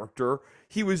good character.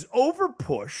 He was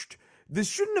overpushed. This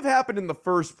shouldn't have happened in the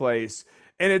first place.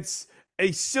 And it's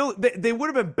a silly. They would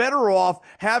have been better off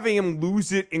having him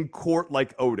lose it in court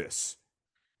like Otis.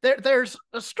 There's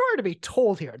a story to be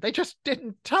told here. They just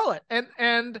didn't tell it.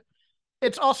 And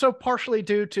it's also partially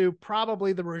due to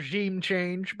probably the regime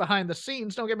change behind the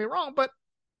scenes. Don't get me wrong, but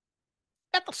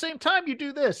at the same time, you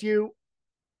do this. You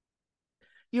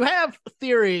have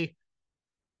Theory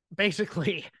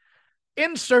basically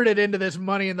inserted into this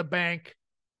Money in the Bank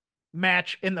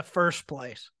match in the first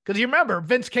place. Because you remember,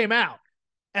 Vince came out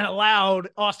and allowed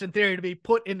Austin Theory to be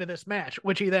put into this match,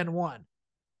 which he then won.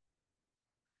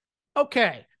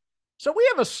 Okay, so we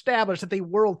have established that the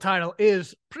world title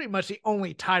is pretty much the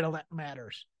only title that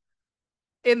matters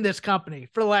in this company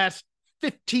for the last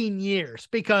 15 years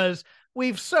because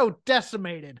we've so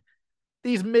decimated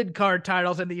these mid-card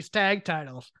titles and these tag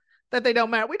titles that they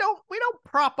don't matter. We don't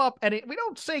prop up any. We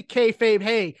don't say kayfabe,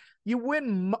 hey, you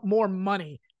win more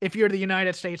money if you're the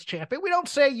United States champion. We don't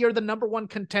say you're the number one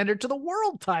contender to the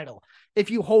world title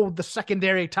if you hold the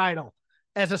secondary title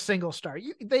as a single star.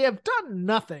 They have done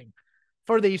nothing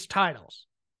for these titles.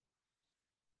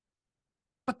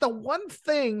 But the one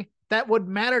thing that would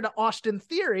matter to Austin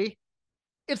Theory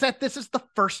is that this is the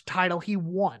first title he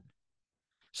won.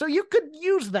 So you could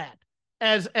use that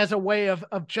as a way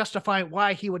of justifying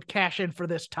why he would cash in for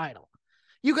this title.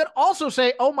 You could also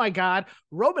say, oh my God,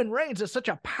 Roman Reigns is such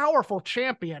a powerful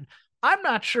champion. I'm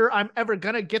not sure I'm ever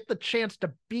going to get the chance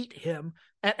to beat him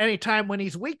at any time when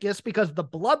he's weakest because the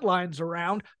bloodline's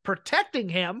around protecting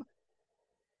him.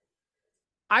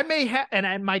 I may have,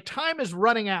 and my time is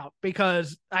running out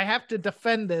because I have to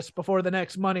defend this before the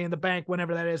next Money in the Bank,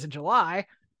 whenever that is in July.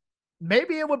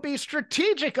 Maybe it would be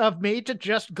strategic of me to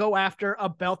just go after a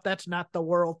belt that's not the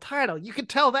world title. You could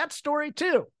tell that story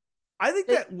too. I think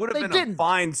that would have been a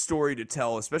fine story to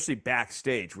tell, especially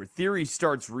backstage, where Theory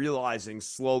starts realizing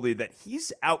slowly that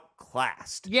he's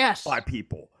outclassed by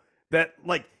people. That,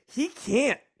 like, he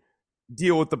can't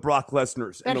deal with the Brock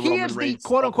Lesnar's and the Roman Reigns. And he is the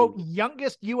quote-unquote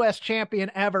youngest U.S. champion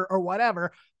ever or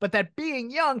whatever, but that being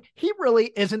young, he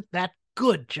really isn't that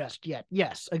good just yet.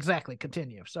 Yes, exactly.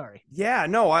 Continue. Sorry. Yeah,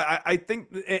 no, I think,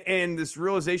 and this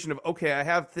realization of, okay, I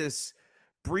have this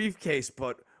briefcase,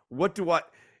 but what do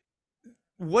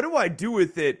I do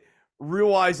with it,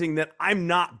 realizing that I'm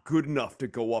not good enough to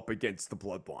go up against the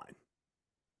bloodline?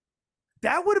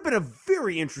 That would have been a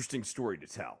very interesting story to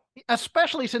tell.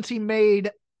 Especially since he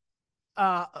made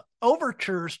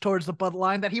overtures towards the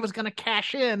bloodline that he was going to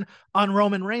cash in on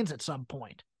Roman Reigns at some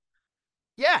point.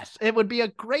 Yes, it would be a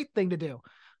great thing to do.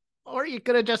 Or you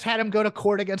could have just had him go to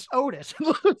court against Otis.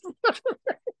 Oh,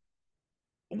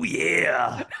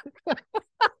 yeah.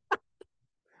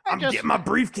 I'm getting my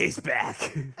briefcase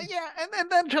back. Yeah, and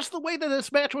then just the way that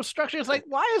this match was structured, is like,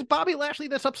 why is Bobby Lashley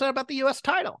this upset about the U.S.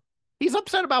 title? He's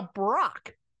upset about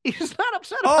Brock. He's not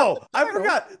upset about the title. I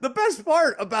forgot. The best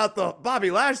part about the Bobby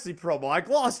Lashley promo, I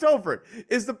glossed over it,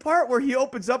 is the part where he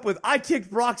opens up with, I kicked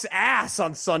Brock's ass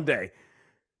on Sunday.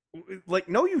 Like,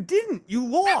 no, you didn't. You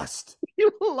lost. You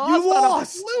lost. On a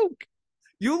fluke.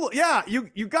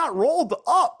 You got rolled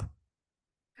up.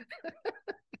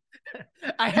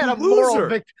 I had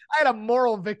a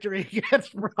moral victory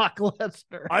against Brock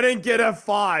Lesnar. I didn't get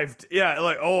F5'd. Yeah,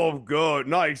 like, oh, good,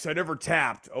 nice. I never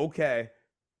tapped. Okay.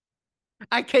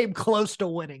 I came close to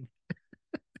winning.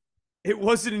 It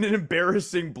wasn't an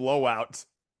embarrassing blowout.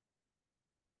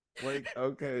 Like,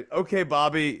 okay,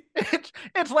 Bobby.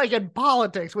 It's like in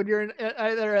politics when you're in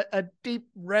either a deep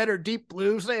red or deep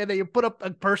blue, and then you put up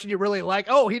a person you really like.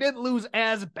 Oh, he didn't lose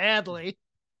as badly.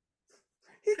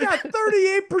 He got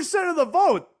 38% of the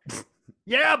vote.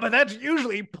 Yeah, but that's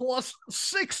usually plus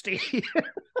 60.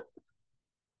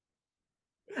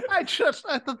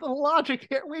 The logic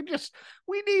here.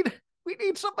 We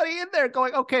need somebody in there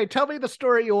going, okay, tell me the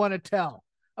story you want to tell.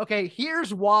 Okay,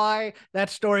 here's why that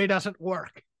story doesn't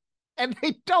work. And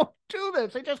they don't do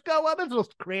this. They just go, well, this was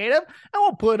creative, and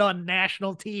we'll put it on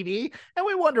national TV, and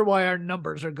we wonder why our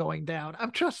numbers are going down.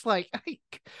 I'm just like,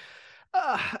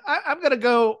 I'm going to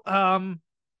go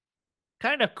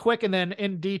kind of quick and then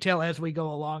in detail as we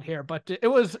go along here, but it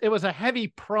was a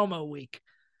heavy promo week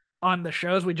on the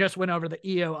shows. We just went over the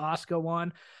Io Asuka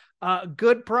one.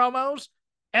 Good promos.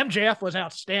 MJF was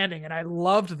outstanding, and I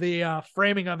loved the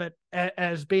framing of it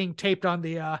as being taped on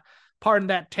the Pardon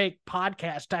That Take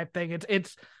podcast type thing.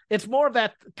 It's more of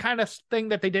that kind of thing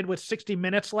that they did with 60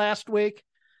 Minutes last week,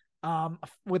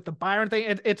 with the Byron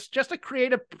thing. It's just a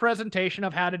creative presentation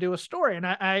of how to do a story, and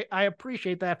I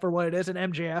appreciate that for what it is. And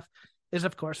MJF is,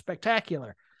 of course,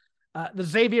 spectacular. The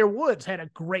Xavier Woods had a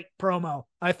great promo,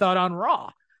 I thought, on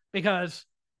Raw, because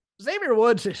Xavier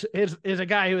Woods is a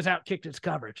guy who has outkicked his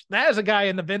coverage. That is a guy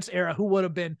in the Vince era who would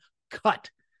have been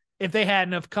cut if they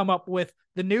hadn't have come up with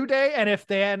the New Day, and if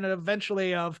they hadn't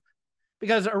eventually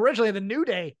because originally the New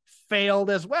Day failed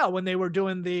as well when they were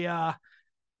doing the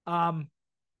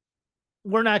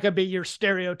we're not going to be your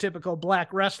stereotypical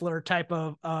black wrestler type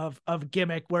of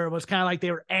gimmick, where it was kind of like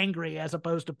they were angry as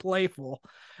opposed to playful.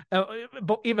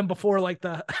 Even before like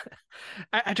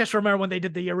I just remember when they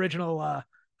did the original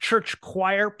church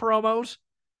choir promos,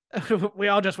 we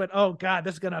all just went, oh God,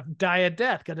 this is going to die a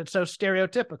death because it's so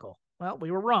stereotypical. Well,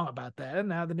 we were wrong about that. And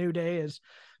now the New Day is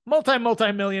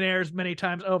multi-millionaires many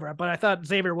times over. But I thought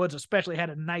Xavier Woods especially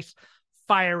had a nice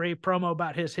fiery promo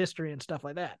about his history and stuff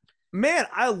like that. Man,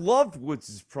 I loved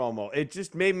Woods' promo. It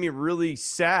just made me really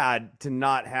sad to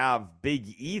not have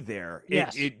Big E there.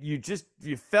 Yes.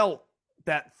 You felt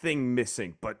that thing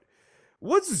missing. But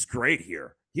Woods is great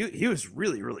here. He was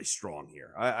really, really strong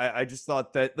here. I just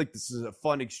thought that, like, this is a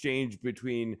fun exchange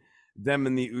between them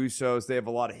and the Usos. They have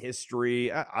a lot of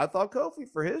history. I thought Kofi,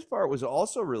 for his part, was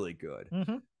also really good.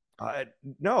 Mm-hmm.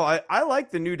 I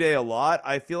like the New Day a lot.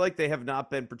 I feel like they have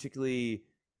not been particularly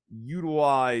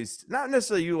utilized, not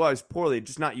necessarily utilized poorly,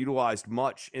 just not utilized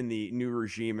much in the new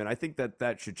regime, and I think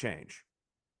that should change.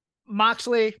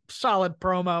 Moxley, solid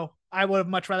promo. I would have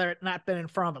much rather it not been in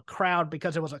front of a crowd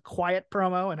because it was a quiet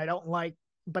promo, and I don't like,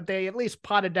 but they at least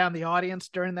potted down the audience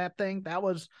during that thing. That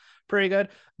was pretty good.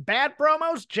 Bad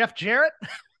promos, Jeff Jarrett.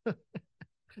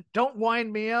 Don't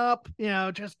wind me up,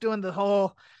 just doing the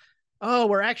whole, oh,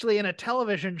 we're actually in a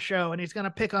television show and he's going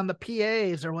to pick on the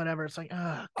PAs or whatever. It's like,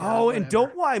 oh, God, and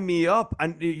don't wind me up.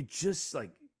 And it just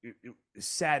like it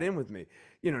sat in with me.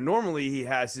 Normally he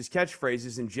has his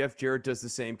catchphrases and Jeff Jarrett does the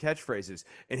same catchphrases.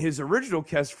 And his original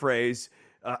catchphrase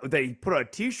that he put on a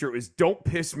t-shirt was "Don't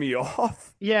piss me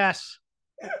off." Yes.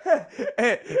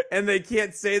 and they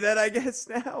can't say that, I guess,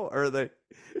 now, or are they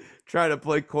trying to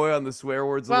play coy on the swear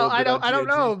words? Well, I don't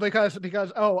know because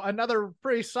another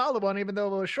pretty solid one, even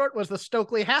though it was short, was the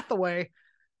Stokely Hathaway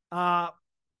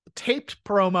taped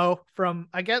promo from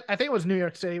I think it was New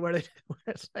York City, where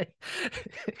it's like,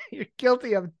 you're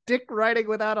guilty of dick riding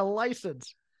without a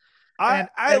license.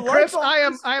 Chris, I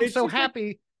am so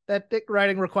happy that dick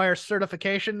riding requires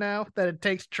certification now, that it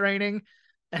takes training,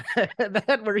 and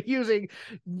that we're using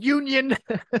union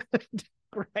dick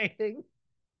riding.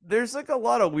 There's like a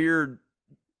lot of weird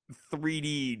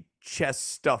 3D chess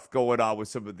stuff going on with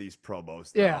some of these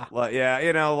promos, though.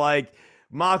 Yeah. Like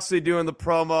Moxley doing the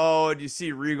promo, and you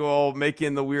see Regal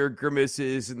making the weird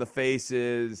grimaces and the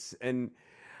faces, and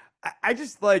I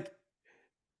just like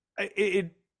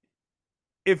it.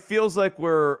 It feels like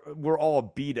we're all a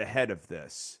beat ahead of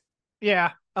this.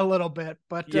 Yeah, a little bit,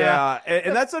 but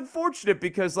and that's unfortunate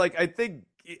because, like, I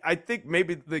think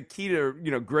maybe the key to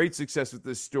great success with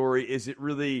this story is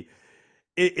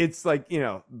it's like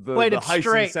the heist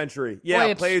of the century.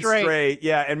 Yeah, play it straight.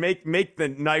 Yeah, and make the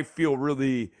knife feel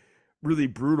really, really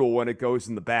brutal when it goes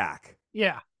in the back.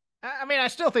 Yeah, I mean, I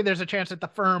still think there's a chance that the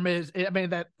firm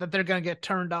that they're going to get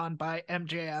turned on by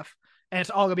MJF, and it's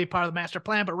all going to be part of the master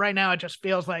plan. But right now, it just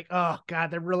feels like, oh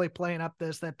God, they're really playing up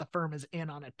that the firm is in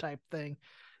on it type thing.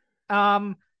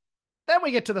 Then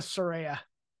we get to the Saraya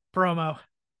promo.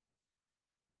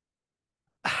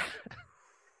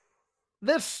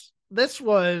 This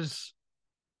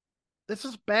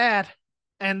is bad,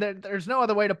 and there's no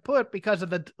other way to put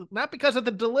it not because of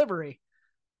the delivery.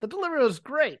 The delivery was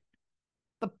great.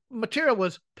 The material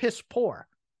was piss poor,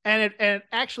 and it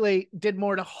actually did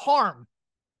more to harm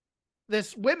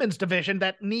this women's division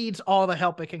that needs all the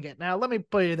help it can get. Now, let me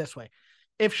put it this way: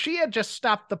 if she had just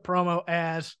stopped the promo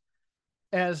as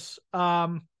this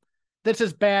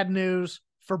is bad news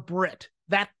for Britt,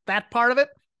 that part of it,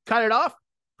 cut it off,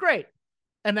 great.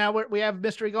 And now we have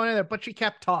mystery going in there, but she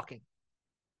kept talking.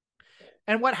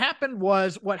 And what happened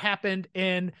was what happened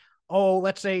in,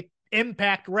 let's say,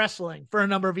 Impact Wrestling for a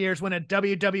number of years, when a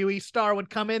WWE star would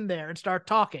come in there and start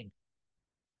talking.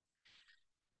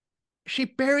 She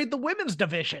buried the women's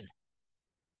division.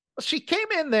 She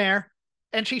came in there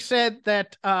and she said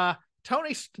that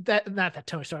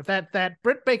that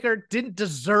Britt Baker didn't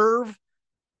deserve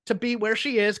to be where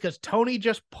she is because Tony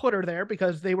just put her there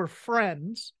because they were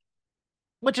friends,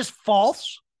 which is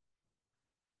false.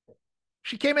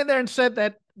 She came in there and said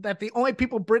that the only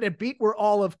people Britt had beat were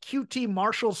all of QT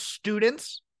Marshall's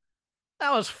students.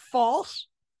 That was false.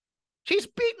 She's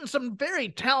beaten some very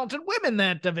talented women in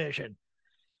that division.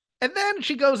 And then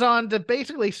she goes on to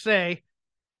basically say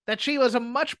that she was a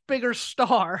much bigger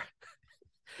star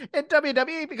in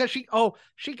WWE because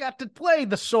she got to play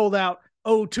the sold out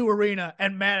O2 Arena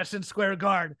and Madison Square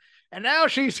Garden. And now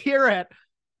she's here at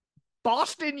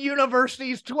Boston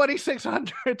University's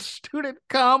 2600 student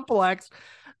complex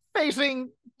facing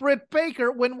Britt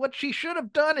Baker when what she should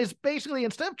have done is basically,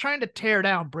 instead of trying to tear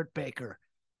down Britt Baker,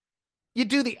 you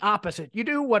do the opposite. You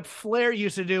do what Flair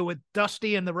used to do with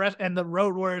Dusty and the rest and the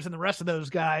Road Warriors and the rest of those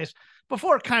guys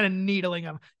before kind of needling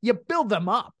them. You build them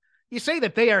up. You say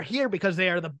that they are here because they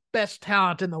are the best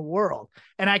talent in the world.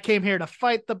 And I came here to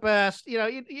fight the best. You know,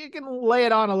 you can lay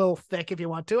it on a little thick if you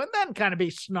want to, and then kind of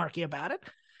be snarky about it.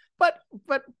 But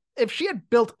if she had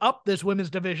built up this women's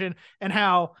division and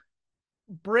how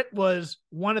Britt was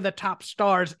one of the top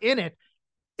stars in it,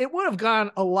 it would have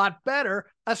gone a lot better,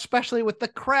 especially with the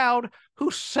crowd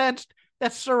who sensed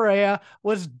that Saraya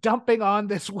was dumping on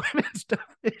this women's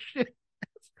division.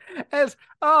 As,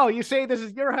 oh, you say this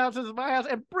is your house, this is my house,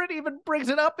 and Britt even brings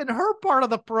it up in her part of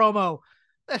the promo.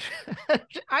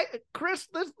 Chris,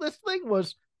 this thing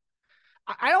was,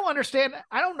 I don't understand.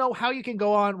 I don't know how you can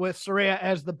go on with Saraya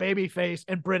as the baby face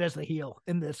and Britt as the heel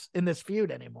in this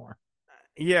feud anymore.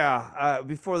 Yeah,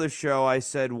 before the show, I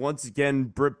said once again,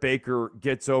 Britt Baker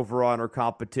gets over on her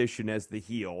competition as the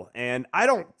heel. And I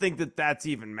don't think that that's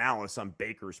even malice on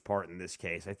Baker's part in this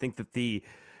case. I think that the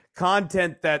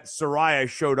content that Saraya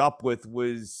showed up with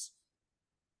was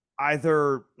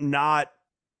either not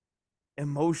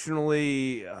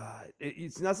emotionally,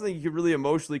 it's not something you could really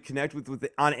emotionally connect with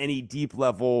on any deep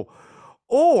level,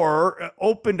 or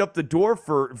opened up the door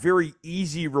for very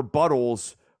easy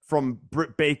rebuttals from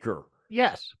Britt Baker.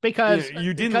 Yes, because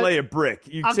you didn't lay a brick.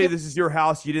 You say this is your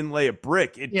house. You didn't lay a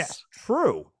brick. It's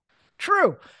true.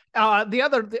 True. That's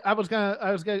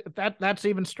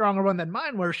even stronger one than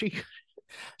mine, where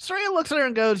Saraya looks at her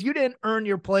and goes, "You didn't earn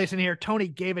your place in here. Tony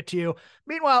gave it to you."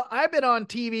 Meanwhile, I've been on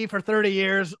TV for 30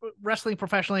 years, wrestling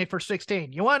professionally for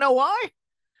 16. You want to know why?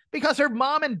 Because her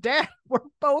mom and dad were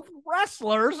both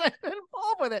wrestlers and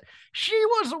involved with it. She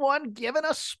was the one given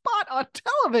a spot on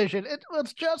television.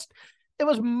 It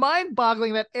was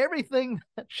mind-boggling that everything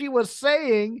that she was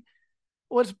saying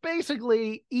was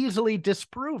basically easily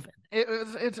disproven.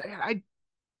 I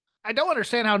don't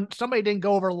understand how somebody didn't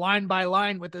go over line by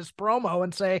line with this promo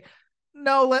and say,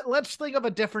 no, let's think of a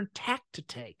different tack to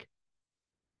take.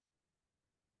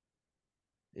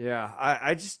 Yeah,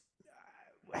 I just,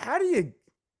 how do you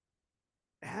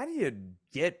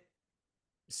get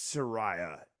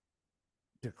Saraya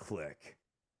to click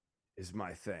is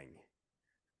my thing.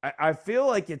 I feel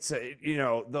like it's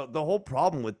the whole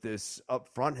problem with this up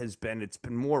front has been, it's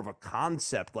been more of a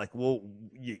concept. Like, well,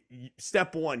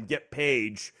 step one, get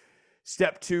Paige.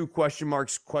 Step two, question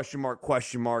marks, question mark,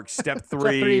 question mark. Step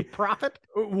three, profit.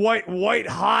 White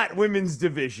hot women's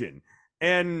division.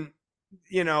 And,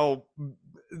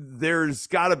 there's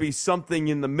got to be something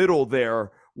in the middle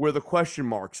there where the question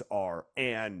marks are.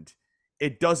 And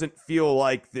it doesn't feel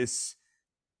like this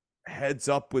heads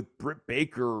up with Britt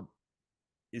Baker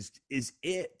is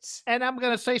it. And I'm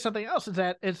going to say something else is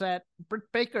that Britt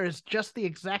Baker is just the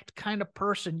exact kind of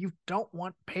person you don't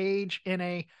want Paige in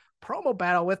a promo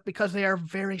battle with, because they are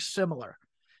very similar.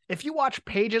 If you watch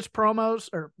Paige's promos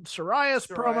or Saraya's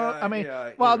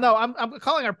promo, no, I'm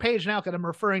calling her Paige now because I'm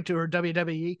referring to her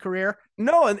WWE career.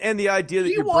 No, and the idea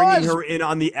that you're bringing her in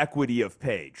on the equity of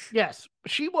Paige. Yes,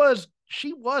 she was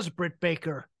Britt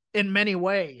Baker in many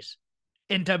ways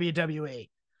in WWE.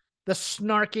 The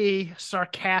snarky,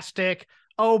 sarcastic,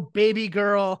 oh baby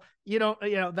girl,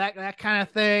 that kind of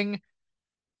thing,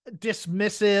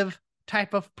 dismissive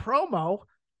type of promo.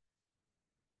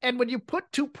 And when you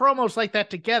put two promos like that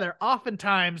together,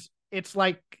 oftentimes it's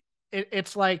like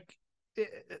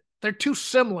they're too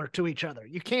similar to each other.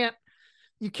 You can't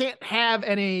have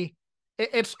any.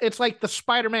 It's like the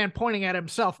Spider-Man pointing at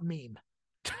himself meme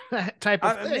type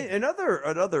of thing. I mean,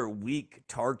 another weak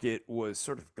target was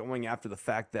sort of going after the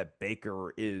fact that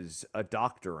Baker is a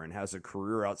doctor and has a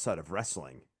career outside of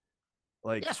wrestling.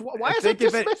 Like, yes, why is it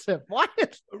dismissive? Why?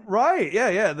 Right?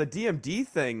 Yeah. The DMD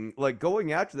thing, like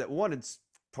going after that one, it's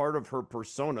part of her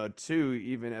persona too.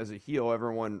 Even as a heel,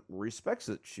 everyone respects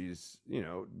that she's,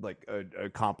 like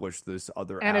accomplished this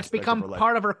other And it's aspect of her become life.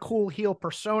 part of her cool heel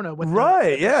persona with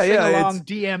Right. the Yeah. Yeah. sing-along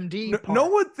DMD part. No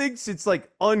one thinks it's like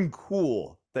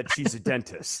uncool that she's a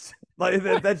dentist. Like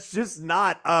that's just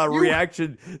not a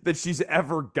reaction that she's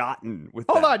ever gotten with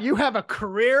Hold on, you have a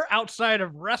career outside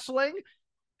of wrestling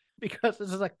because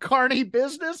this is a carny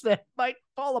business that might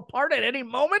fall apart at any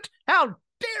moment? How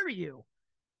dare you?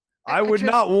 I would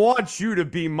not want you to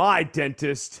be my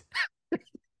dentist.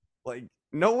 Like,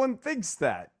 no one thinks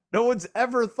that. No one's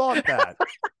ever thought that.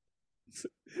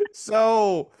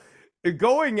 So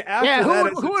going after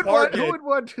that as a target, who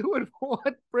would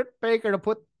want Britt Baker to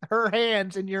put her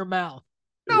hands in your mouth?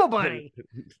 Nobody.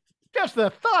 Just the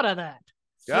thought of that.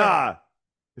 Ah,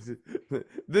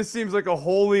 this seems like a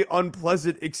wholly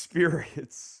unpleasant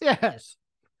experience. Yes.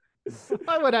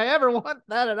 Why would I ever want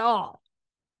that at all?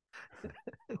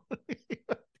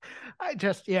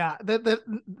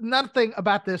 Nothing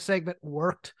about this segment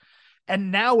worked.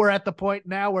 And now we're at the point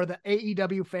now where the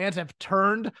AEW fans have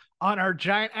turned on our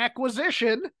giant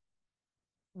acquisition.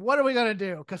 What are we going to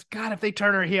do? Because, God, if they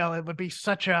turn her heel, it would be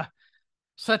such a,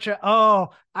 oh,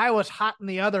 I was hot in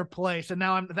the other place. And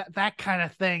now I'm that kind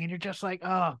of thing. And you're just like,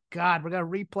 oh, God, we're going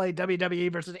to replay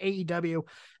WWE versus AEW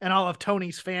and all of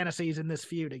Tony's fantasies in this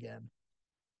feud again.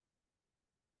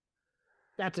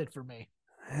 That's it for me.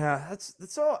 Yeah,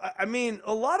 that's all. I mean,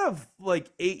 a lot of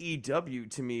like AEW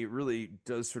to me really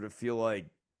does sort of feel like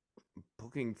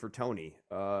booking for Tony,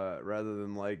 rather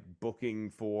than like booking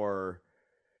for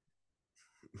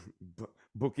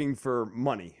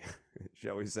money,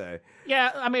 shall we say?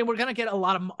 Yeah, I mean, we're gonna get a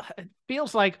lot of. It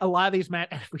feels like a lot of these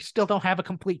matches. We still don't have a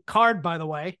complete card, by the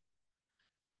way,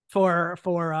 for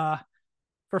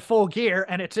Full Gear,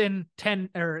 and it's in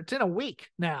a week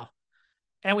now.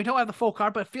 And we don't have the full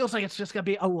card, but it feels like it's just going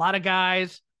to be a lot of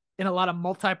guys in a lot of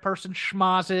multi-person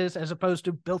schmozzes as opposed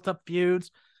to built-up feuds.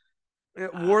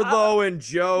 Wardlow and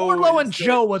Joe. Wardlow and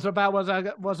Joe was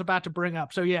about to bring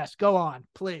up. So yes, go on,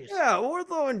 please. Yeah,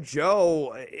 Wardlow and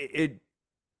Joe.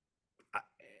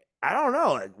 I don't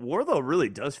know. Wardlow really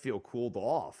does feel cooled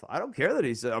off. I don't care that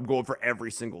he said I'm going for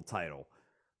every single title.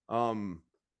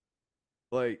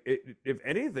 If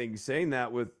anything, saying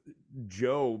that with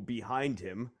Joe behind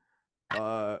him.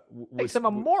 Makes him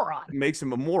a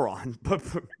moron. But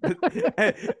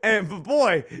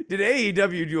boy, did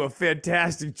AEW do a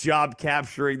fantastic job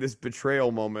capturing this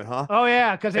betrayal moment, huh? Oh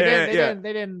yeah, because they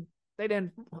didn't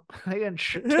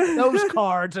take those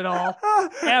cards at all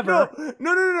ever.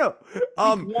 No.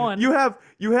 You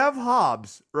have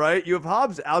Hobbs, right? You have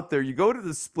Hobbs out there. You go to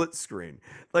the split screen.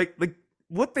 Like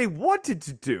what they wanted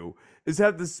to do is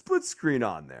have the split screen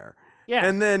on there. Yeah.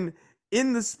 And then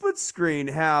in the split screen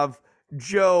have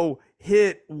Joe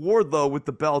hit Wardlow with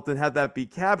the belt and have that be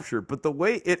captured. But the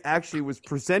way it actually was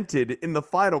presented in the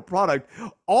final product,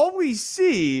 all we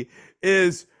see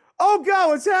is, oh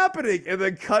God, what's happening? And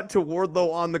then cut to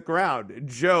Wardlow on the ground,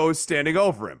 Joe standing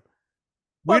over him.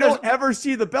 We don't ever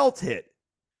see the belt hit.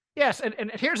 Yes,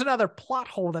 and here's another plot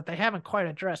hole that they haven't quite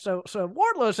addressed. So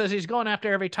Wardlow says he's going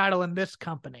after every title in this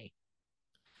company.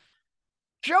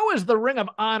 Joe is the Ring of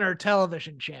Honor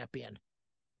television champion.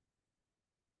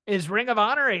 Is Ring of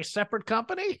Honor a separate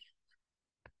company?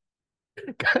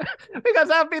 Because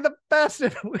that would be the best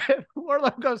if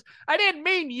Wardlow goes, I didn't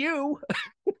mean you.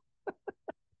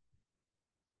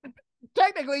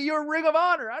 Technically, you're Ring of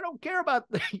Honor. I don't care about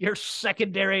your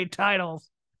secondary titles.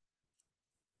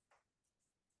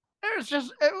 There's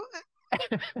just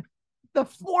the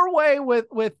four-way with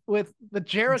the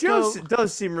Jericho. Joe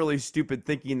does seem really stupid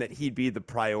thinking that he'd be the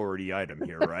priority item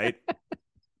here, right?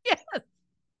 Yes.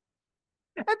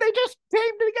 And they just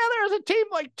came together as a team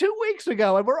like 2 weeks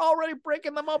ago, and we're already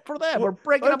breaking them up for them. We're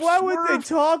breaking up. Why would they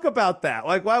talk about that?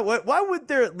 Like, why would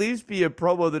there at least be a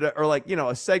promo that, or like,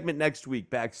 a segment next week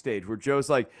backstage where Joe's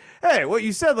like, "Hey, what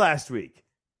you said last week,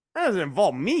 that doesn't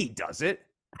involve me, does it?"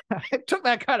 I took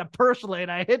that kind of personally,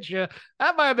 and I hit you.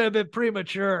 That might have been a bit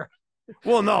premature.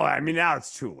 Well, no, I mean, now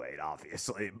it's too late,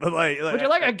 obviously. But would you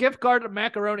like a gift card to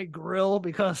Macaroni Grill?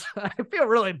 Because I feel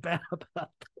really bad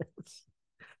about this.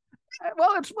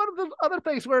 Well, it's one of the other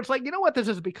things where it's like, you know what this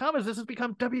has become? This has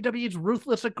become WWE's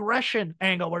ruthless aggression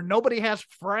angle where nobody has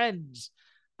friends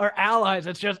or allies.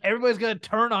 It's just everybody's going to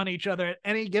turn on each other at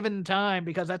any given time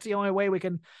because that's the only way we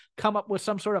can come up with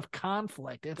some sort of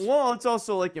conflict. It's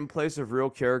also like in place of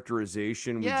real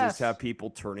characterization, we just have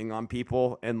people turning on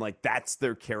people and like that's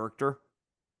their character.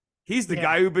 He's the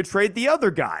guy who betrayed the other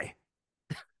guy.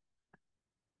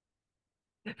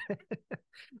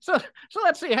 So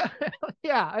let's see.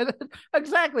 Yeah,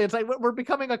 exactly. It's like we're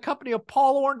becoming a company of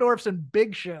Paul Orndorffs and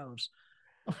Big Shows.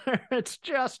 It's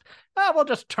just, oh, we'll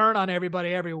just turn on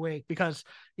everybody every week because,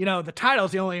 the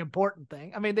title's the only important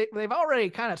thing. I mean, they've already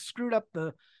kind of screwed up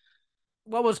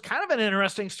what was kind of an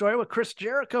interesting story with Chris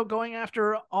Jericho going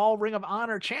after all Ring of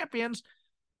Honor champions.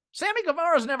 Sammy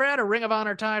Guevara's never had a Ring of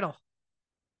Honor title.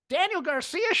 Daniel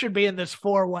Garcia should be in this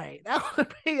 4-way. That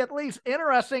would be at least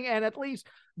interesting and at least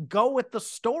go with the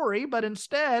story. But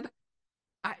instead,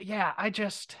 I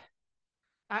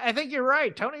think you're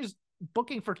right. Tony's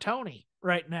booking for Tony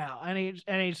right now, and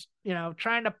he's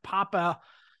trying to pop a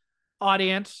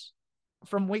audience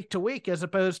from week to week as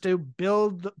opposed to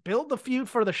build the feud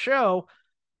for the show,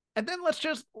 and then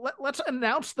let's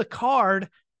announce the card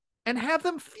and have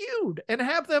them feud and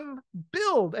have them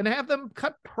build and have them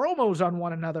cut promos on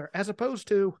one another as opposed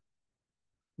to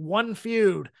one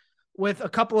feud with a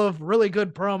couple of really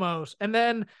good promos, and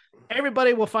then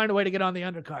everybody will find a way to get on the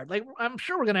undercard. Like, I'm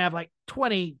sure we're gonna have like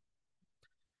 20.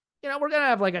 We're going to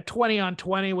have like a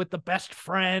 20-on-20 with the Best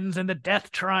Friends and the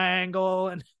Death Triangle,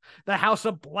 and the House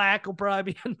of Black will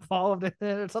probably be involved in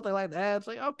it or something like that. It's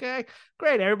like, okay,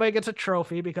 great. Everybody gets a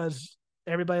trophy because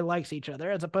everybody likes each other,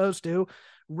 as opposed to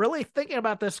really thinking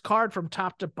about this card from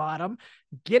top to bottom,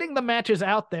 getting the matches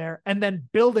out there, and then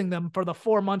building them for the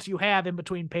 4 months you have in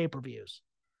between pay-per-views.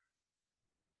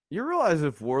 You realize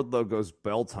if Wardlow goes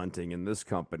belt hunting in this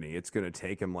company, it's going to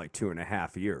take him like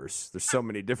 2.5 years. There's so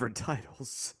many different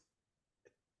titles.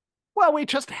 Well, we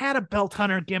just had a belt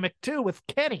hunter gimmick too with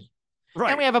Kenny.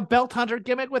 Right. And we have a belt hunter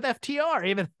gimmick with FTR,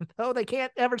 even though they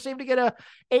can't ever seem to get a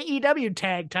AEW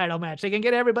tag title match. They can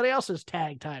get everybody else's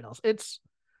tag titles.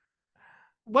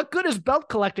 What good is belt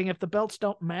collecting if the belts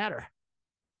don't matter?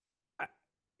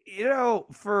 We have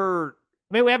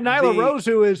Nyla Rose,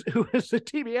 who is the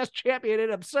TBS champion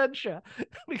in Absentia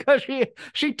because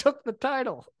she took the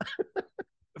title.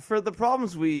 For the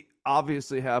problems we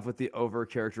obviously have with the over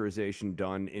characterization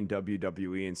done in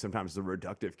WWE and sometimes the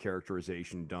reductive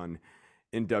characterization done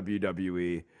in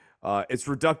WWE, it's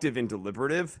reductive and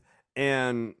deliberative.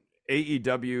 And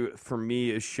AEW, for me,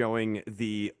 is showing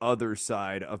the other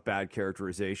side of bad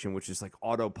characterization, which is like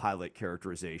autopilot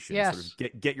characterization. Yes.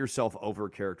 Sort of get yourself over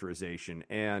characterization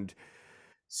and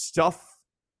stuff.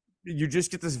 You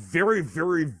just get this very,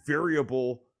 very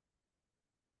variable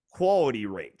quality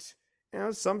rate.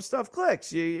 Some stuff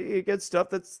clicks. You get stuff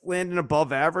that's landing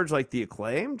above average, like the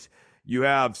Acclaimed. You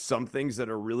have some things that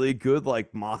are really good,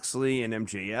 like Moxley and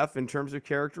MJF in terms of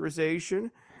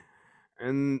characterization.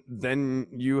 And then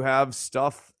you have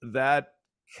stuff that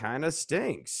kind of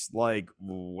stinks, like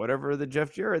whatever the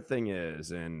Jeff Jarrett thing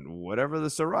is and whatever the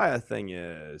Soraya thing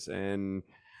is. And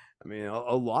I mean,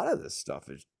 a lot of this stuff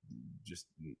is just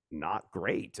not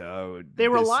great. They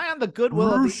rely on the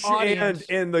goodwill of the audience.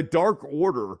 And the Dark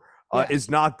Order is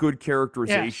not good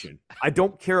characterization. Yes. I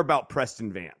don't care about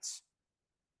Preston Vance.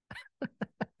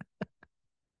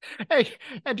 Hey,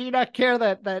 and do you not care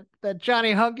that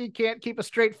Johnny Hungy can't keep a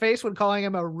straight face when calling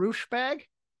him a roosh bag?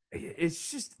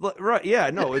 It's just right. Yeah,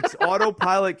 no, it's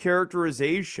autopilot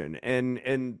characterization,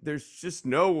 and there's just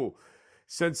no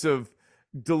sense of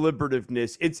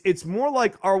deliberativeness. It's more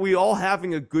like, are we all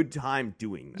having a good time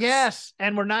doing this? Yes,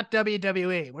 and we're not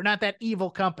WWE. We're not that evil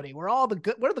company. We're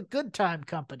the good time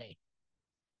company.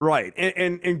 Right,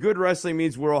 and good wrestling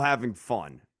means we're all having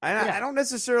fun. I don't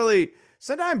necessarily.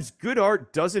 Sometimes good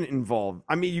art doesn't involve.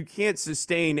 I mean, you can't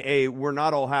sustain we're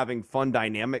not all having fun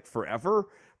dynamic forever.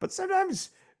 But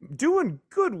sometimes doing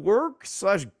good work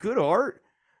 / good art,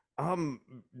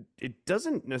 it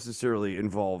doesn't necessarily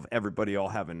involve everybody all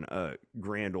having a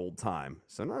grand old time.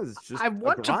 Sometimes it's just. I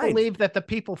want to believe that the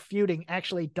people feuding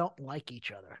actually don't like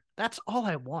each other. That's all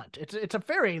I want. It's a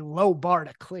very low bar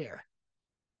to clear.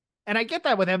 And I get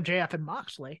that with MJF and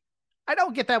Moxley. I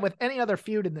don't get that with any other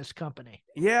feud in this company.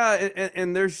 Yeah,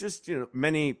 and there's just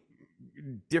many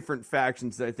different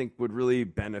factions that I think would really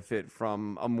benefit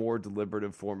from a more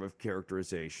deliberative form of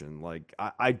characterization. Like,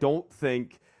 I don't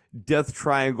think Death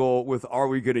Triangle with "Are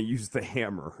we going to use the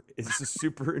hammer?" is a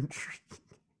super intriguing.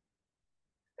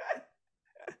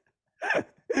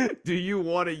 Do you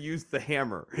want to use the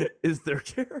hammer? Is their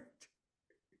character?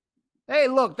 Hey,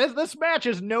 look, this match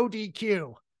is no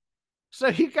DQ. So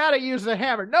you got to use the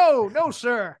hammer. No,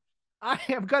 sir. I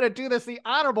am going to do this the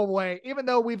honorable way, even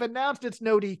though we've announced it's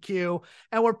no DQ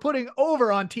and we're putting over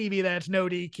on TV that it's no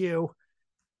DQ.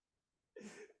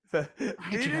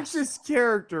 Phoenix's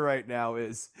character right now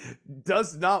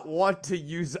does not want to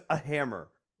use a hammer.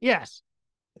 Yes.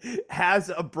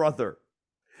 Has a brother.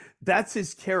 That's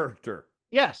his character.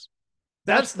 Yes.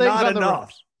 That's not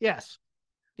enough. Yes.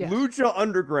 Lucha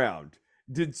Underground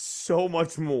did so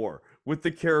much more with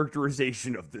the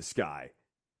characterization of this guy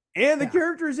and the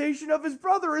characterization of his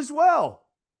brother as well.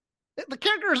 The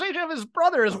characterization of his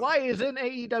brother is why he's in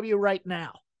AEW right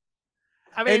now.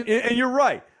 I mean, and you're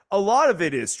right. A lot of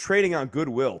it is trading on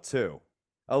goodwill too.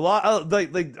 A lot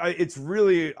it's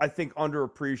really, I think,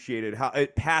 underappreciated how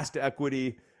it past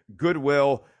equity,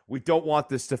 goodwill. We don't want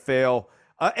this to fail,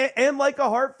 and like a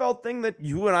heartfelt thing that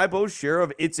you and I both share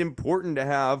of. It's important to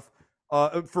have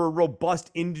for a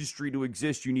robust industry to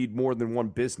exist. You need more than one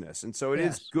business, and so it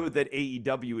is good that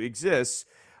AEW exists.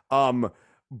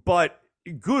 But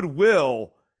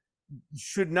goodwill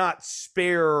should not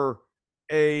spare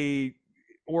a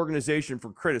organization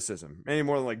from criticism any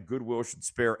more than like goodwill should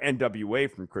spare NWA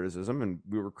from criticism. And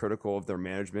we were critical of their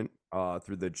management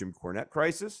through the Jim Cornette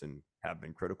crisis, and have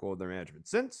been critical of their management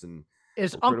since. And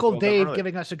is Uncle Dave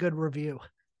giving us a good review?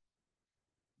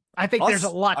 I think there's a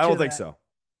lot to I don't think so.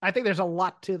 I think there's a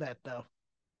lot to that though.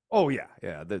 Oh yeah.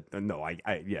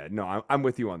 I'm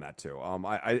with you on that too.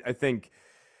 I think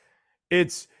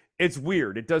it's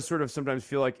weird. It does sort of sometimes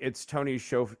feel like it's Tony's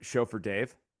show for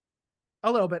Dave.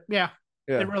 A little bit, yeah.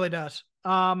 It really does.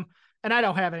 And I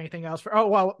don't have anything else for. Oh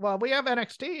well, we have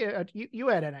NXT. You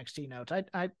had NXT notes.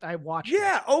 I watched.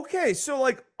 Yeah. It. Okay. So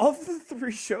like of the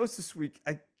 3 shows this week,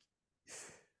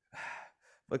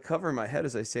 but covering my head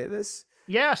as I say this.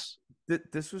 Yes.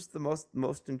 This was the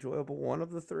most enjoyable one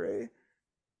of the 3.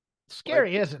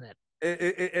 Scary, isn't it?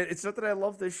 It's not that I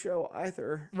love this show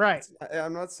either. Right.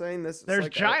 I'm not saying this. There's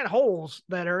like giant holes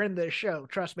that are in this show.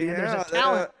 Trust me. And there's a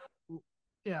talent,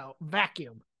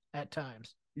 vacuum at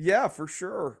times. Yeah, for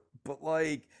sure. But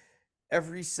like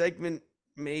every segment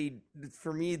made,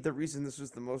 for me, the reason this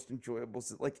was the most enjoyable is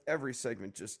that like every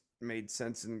segment just made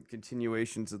sense and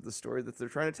continuations of the story that they're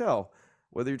trying to tell.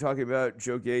 Whether you're talking about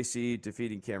Joe Gacy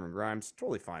defeating Cameron Grimes,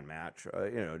 totally fine match.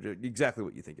 Exactly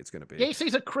what you think it's going to be.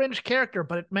 Gacy's a cringe character,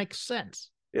 but it makes sense.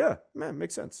 Yeah, man,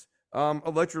 makes sense.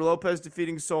 Elektra Lopez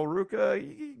defeating Sol Ruca.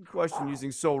 You can question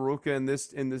using Sol Ruca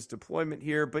in this deployment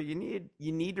here, but you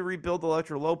need to rebuild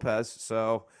Elektra Lopez.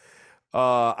 So,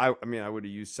 I would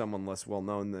have used someone less well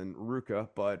known than Ruca,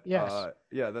 but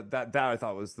that I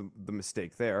thought was the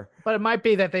mistake there. But it might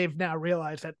be that they've now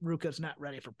realized that Ruca's not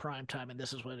ready for prime time, and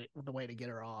this is the way to get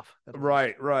her off.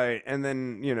 Right, and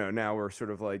then now we're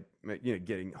sort of like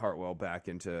getting Hartwell back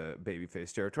into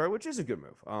babyface territory, which is a good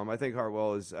move. I think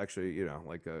Hartwell is actually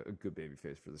like a good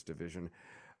babyface for this division.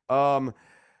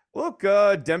 Look,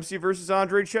 Dempsey versus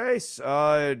Andre Chase.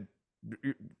 It's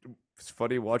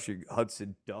funny watching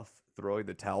Hudson Duff throwing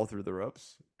the towel through the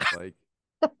ropes. Like,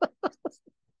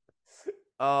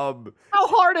 how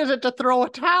hard is it to throw a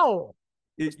towel?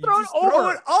 Throw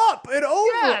it up and over.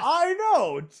 Yes. I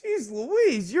know. Jeez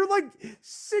Louise, you're like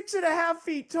 6.5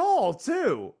 feet tall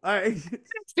too.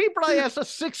 He probably has a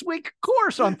 6-week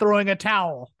course on throwing a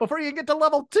towel before you get to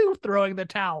level 2 throwing the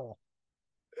towel.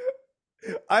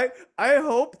 I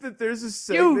hope that there's a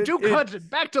segment. Duke Hudson,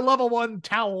 back to level 1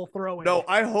 towel throwing. No,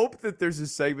 I hope that there's a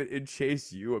segment in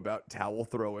Chase U about towel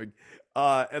throwing,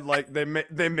 and like they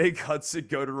make Hudson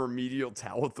go to remedial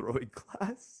towel throwing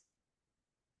class.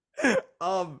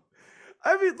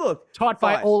 Look, taught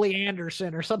by Ole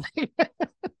Anderson or something.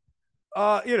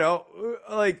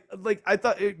 Like I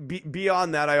thought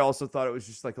beyond that, I also thought it was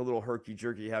just like a little herky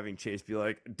jerky having Chase be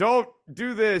like, "Don't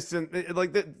do this," and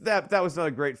like that was not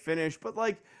a great finish, but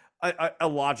like a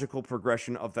logical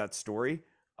progression of that story.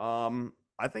 I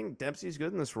think Dempsey's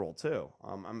good in this role too.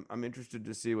 I'm interested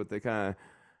to see what they kind of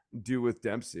do with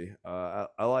Dempsey.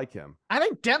 I like him. I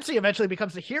think Dempsey eventually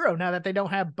becomes the hero now that they don't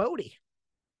have Bodie.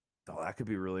 Oh, that could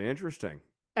be really interesting.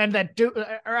 And that Duke's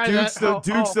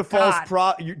the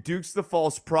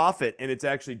false prophet, and it's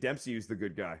actually Dempsey who's the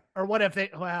good guy. Or what if the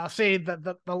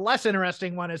less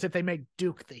interesting one is if they make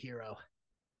Duke the hero.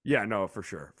 Yeah, no, for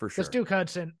sure. Because Duke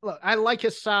Hudson, look, I like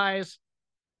his size.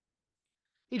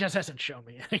 He just hasn't shown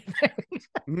me anything.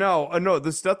 No,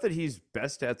 the stuff that he's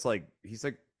best at's like he's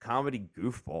like comedy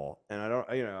goofball, and I don't,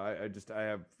 I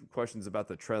have questions about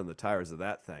the tread on the tires of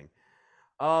that thing.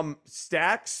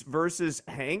 Stacks versus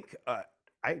Hank.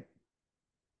 Hank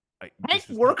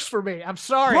works for me. I'm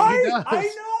sorry. Right? He does. I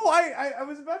know. I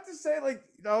was about to say, like,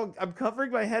 I'm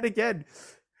covering my head again.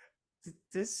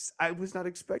 This, I was not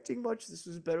expecting much. This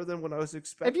was better than what I was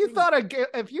expecting.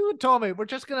 If you had told me we're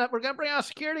gonna bring out a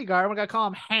security guard, we're gonna call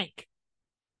him Hank,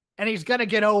 and he's gonna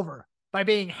get over by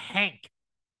being Hank,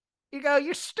 you go,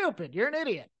 you're stupid. You're an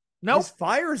idiot. Nope. His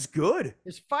fire's good.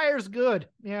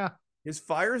 Yeah. His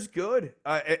fire's good.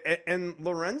 And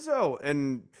Lorenzo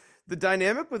and the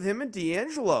dynamic with him and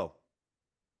D'Angelo,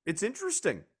 it's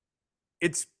interesting.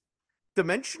 It's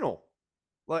dimensional.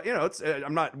 Like,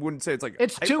 wouldn't say it's like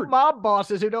it's hyper... 2 mob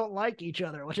bosses who don't like each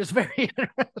other, which is very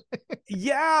interesting.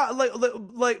 Yeah,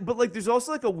 but like, there's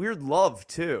also like a weird love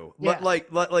too. Yes.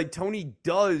 Like Tony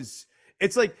does.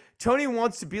 It's like Tony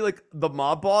wants to be like the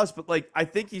mob boss, but like I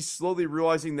think he's slowly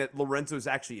realizing that Lorenzo is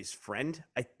actually his friend.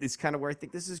 Is kind of where I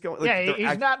think this is going. Like, yeah,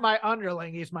 he's not my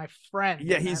underling; he's my friend.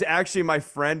 Yeah, he's actually my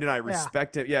friend, and I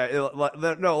respect him. Yeah,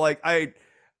 no, like I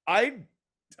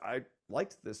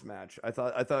liked this match. I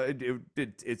thought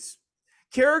it's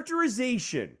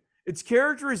characterization. It's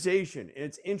characterization, and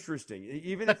it's interesting.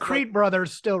 Even the Creed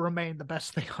brothers still remain the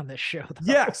best thing on this show. Though.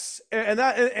 Yes, and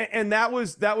that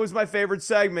was my favorite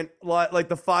segment, like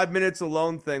the 5 minutes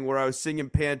alone thing, where I was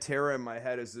singing Pantera in my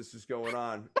head as this was going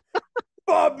on.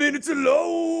 5 minutes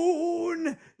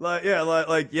alone,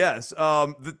 yes.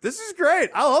 This is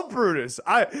great. I love Brutus.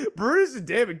 Brutus and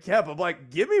David Kemp. I'm like,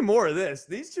 give me more of this.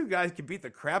 These two guys can beat the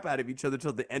crap out of each other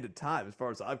till the end of time, as far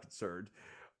as I'm concerned.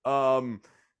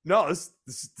 No, this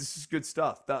is good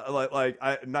stuff.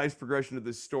 Nice progression of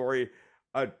this story.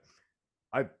 This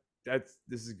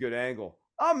is a good angle.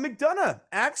 McDonough,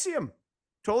 Axiom,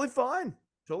 totally fine.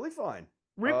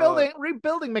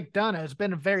 Rebuilding McDonough has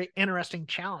been a very interesting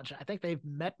challenge. I think they've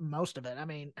met most of it. I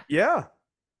mean, yeah.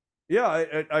 It's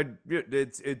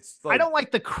like, I don't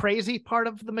like the crazy part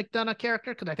of the McDonough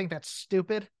character because I think that's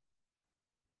stupid.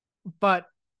 But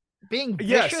being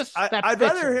vicious, I'd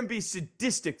rather him be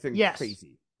sadistic than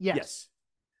crazy. Yes.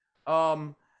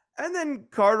 And then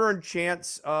Carter and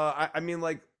Chance. I mean,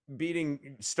 like,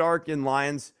 beating Stark and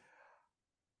Lyons.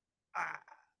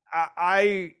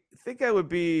 I think I would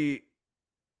be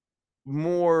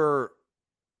more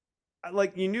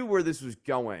like, you knew where this was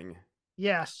going.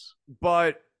 Yes.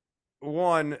 But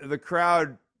one, the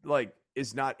crowd like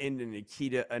is not into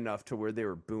Nikita enough to where they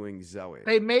were booing Zoe.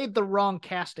 They made the wrong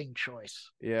casting choice.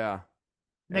 Yeah.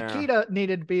 Nikita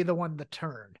needed to be the one to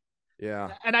turn.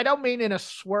 Yeah. And I don't mean in a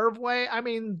swerve way. I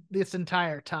mean this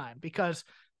entire time, because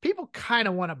people kind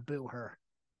of want to boo her.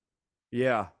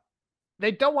 Yeah.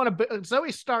 They don't want to boo.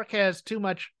 Zoe Stark has too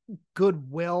much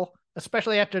goodwill,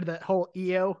 especially after the whole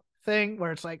EO thing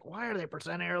where it's like, why are they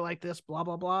presenting her like this? Blah,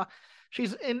 blah, blah.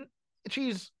 She's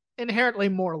inherently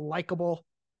more likable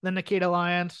than Nikita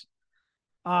Lyons.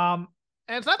 And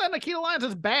it's not that Nikita Lyons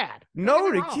is bad. No,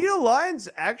 Nikita Lyons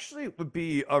actually would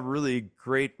be a really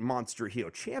great monster heel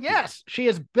champion. Yes, she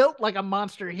is built like a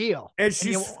monster heel. And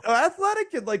she's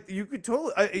athletic, and like, you could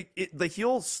totally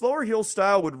the slower heel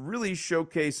style would really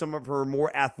showcase some of her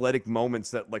more athletic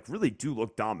moments that like really do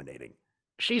look dominating.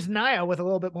 She's Nia with a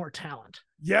little bit more talent.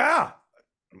 Yeah.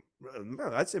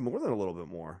 No, I'd say more than a little bit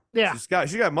more. Yeah.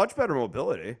 She got much better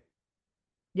mobility.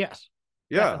 Yes.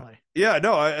 Yeah. Definitely. Yeah.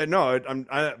 No,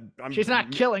 I'm she's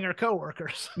not killing her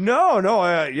coworkers. No. To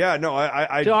our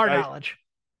knowledge.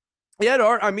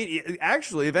 Yeah. I mean,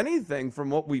 actually, if anything, from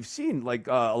what we've seen, like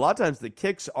a lot of times the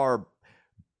kicks are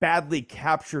badly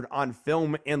captured on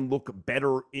film and look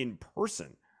better in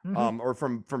person. Or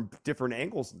from different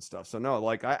angles and stuff. So no,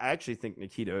 like I actually think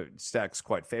Nikita stacks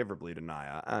quite favorably to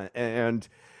Nia, and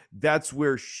that's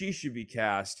where she should be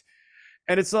cast.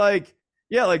 And it's like,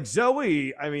 yeah, like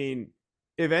Zoe. I mean,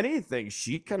 if anything,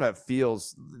 she kind of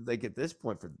feels like at this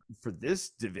point for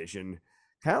this division,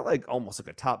 kind of like almost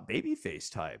like a top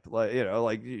babyface type. Like, you know,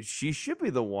 like she should be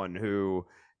the one who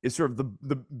is sort of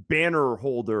the banner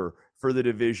holder for the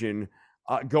division.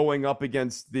 Going up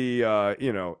against the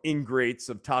ingrates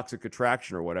of Toxic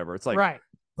Attraction or whatever. It's like, right.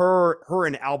 Her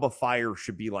and Alba Fire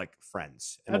should be like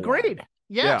friends. Agreed.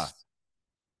 Yes.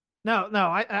 Yeah. No,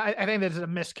 I think this is a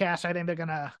miscast. I think they're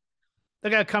gonna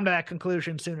come to that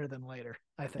conclusion sooner than later,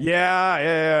 I think.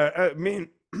 Yeah. I mean,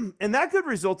 and that could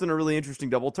result in a really interesting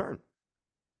double turn.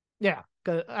 Yeah.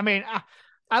 I mean,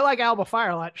 I like Alba Fire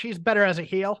a lot. She's better as a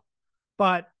heel,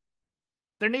 but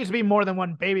there needs to be more than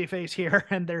one babyface here.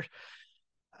 And there's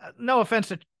no offense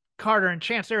to Carter and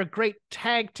Chance. They're a great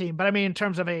tag team, but I mean, in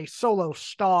terms of a solo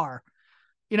star,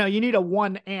 you need a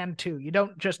 1 and 2. You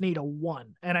don't just need a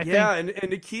 1. And I think and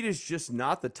Nikita's just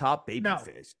not the top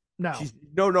babyface. No. She's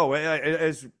no.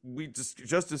 As we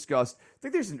just discussed, I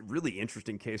think there's a really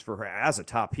interesting case for her as a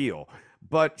top heel,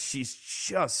 but she's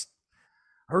just,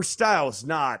 her style is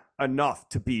not enough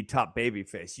to be top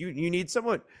babyface. You need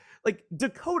someone like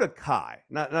Dakota Kai,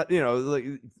 not like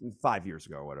 5 years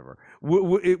ago or whatever.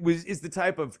 Is the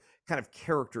type of kind of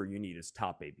character you need as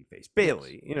top babyface.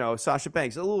 Bailey, Sasha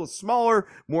Banks, a little smaller,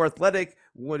 more athletic,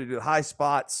 wanted to do high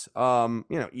spots. Io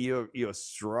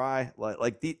Shirai,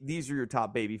 like these are your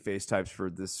top babyface types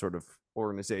for this sort of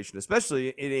organization, especially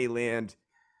in a land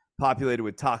populated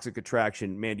with Toxic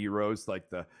Attraction, Mandy Rose, like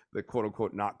the quote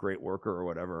unquote not great worker or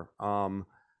whatever.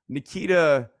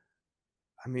 Nikita,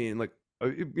 I mean, like,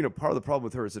 part of the problem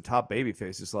with her as a top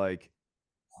babyface is like,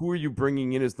 who are you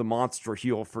bringing in as the monster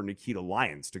heel for Nikita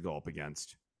Lyons to go up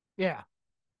against? Yeah.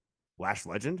 Lash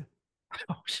Legend?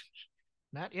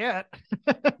 Not yet.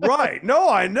 Right. No,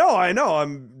 I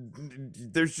know.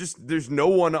 There's no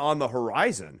one on the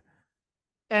horizon.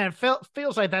 And it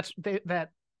feels like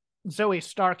that Zoe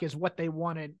Stark is what they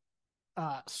wanted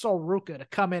Sol Ruka to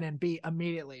come in and be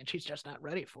immediately, and she's just not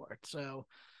ready for it. So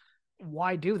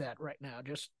why do that right now?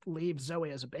 Just leave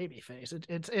Zoe as a babyface.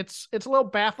 It's a little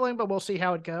baffling, but we'll see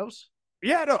how it goes.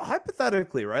 Yeah, no,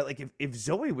 hypothetically, right? Like if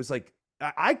Zoe was like,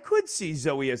 I could see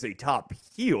Zoe as a top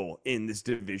heel in this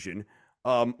division.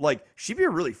 Like she'd be a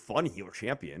really fun heel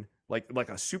champion. Like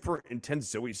a super intense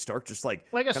Zoe Stark, just like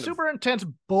a super intense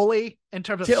bully in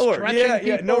terms of killer. Stretching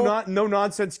people. No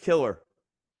nonsense killer.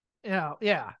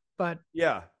 Yeah, but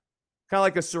yeah, kind of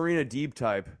like a Serena Deeb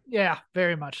type. Yeah,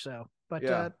 very much so.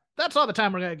 But that's all the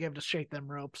time we're gonna give to Shake Them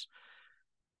Ropes.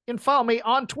 You can follow me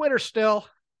on Twitter still.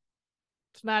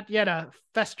 It's not yet a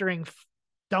festering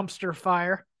dumpster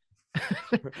fire.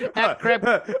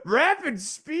 Rapid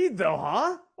speed though,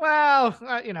 huh? Well,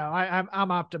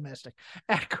 I'm optimistic.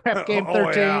 At Crap Game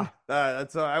 13. Yeah.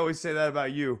 That's I always say that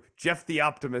about you, Jeff the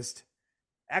Optimist.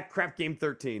 At Crap Game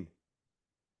 13.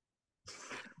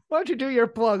 Why don't you do your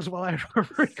plugs while I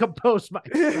recompose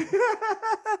myself?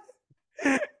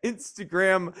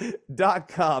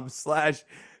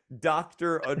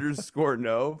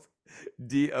 Instagram.com/Dr_Nove.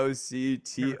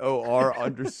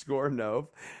 DOCTOR_Nove.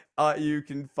 You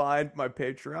can find my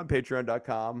Patreon,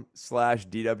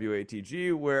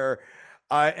 patreon.com/DWATG, where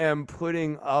I am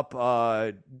putting up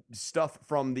stuff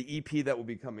from the EP that will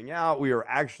be coming out. We are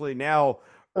actually now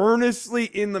earnestly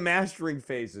in the mastering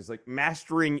phases. Like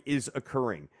mastering is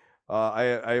occurring.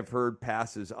 I have heard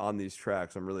passes on these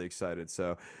tracks. I'm really excited.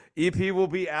 So EP will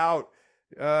be out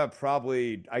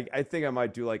probably. I think I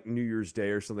might do like New Year's Day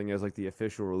or something as like the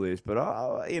official release. But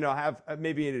I'll have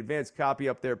maybe an advanced copy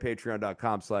up there.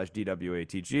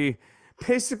 Patreon.com/DWATG.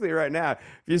 Basically, right now, if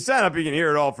you sign up, you can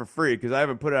hear it all for free because I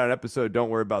haven't put out an episode. Don't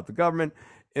worry about the government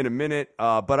in a minute,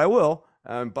 but I will.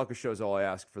 Bucket Show's all I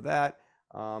ask for that.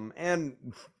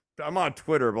 And I'm on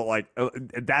Twitter, but like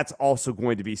that's also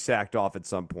going to be sacked off at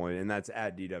some point, and that's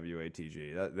at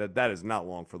DWATG. That is not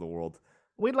long for the world.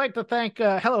 We'd like to thank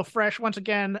HelloFresh once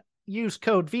again. Use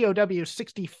code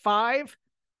VOW65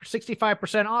 for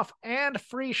 65% off and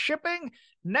free shipping.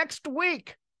 Next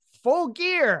week, Full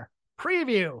Gear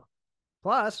preview.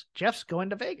 Plus, Jeff's going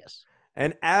to Vegas.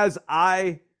 And as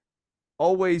I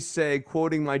always say,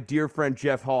 quoting my dear friend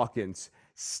Jeff Hawkins,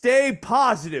 stay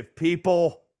positive,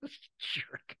 people.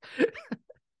 Jerk.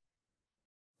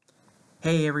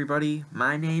 Hey everybody,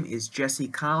 my name is Jesse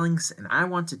Collins, and I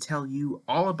want to tell you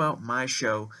all about my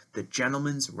show, The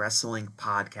Gentleman's Wrestling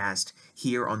Podcast,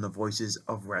 here on the Voices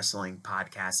of Wrestling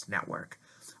Podcast Network.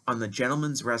 On the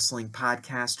Gentleman's Wrestling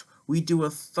Podcast, we do a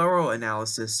thorough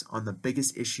analysis on the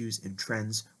biggest issues and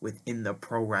trends within the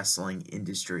pro wrestling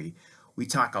industry. We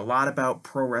talk a lot about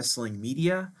pro wrestling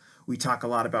media, we talk a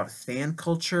lot about fan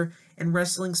culture and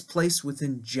wrestling's place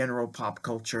within general pop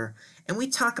culture, and we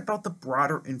talk about the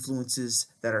broader influences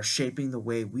that are shaping the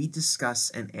way we discuss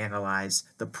and analyze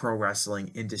the pro wrestling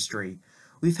industry.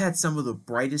 We've had some of the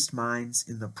brightest minds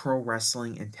in the pro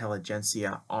wrestling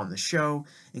intelligentsia on the show,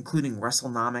 including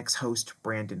WrestleNomics host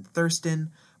Brandon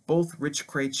Thurston, both Rich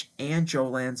Craich and Joe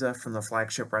Lanza from the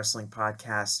Flagship Wrestling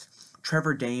Podcast,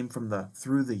 Trevor Dame from the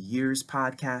Through the Years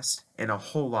podcast, and a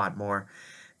whole lot more.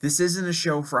 This isn't a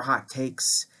show for hot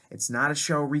takes. It's not a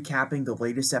show recapping the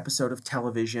latest episode of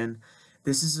television.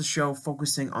 This is a show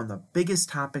focusing on the biggest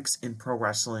topics in pro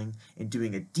wrestling and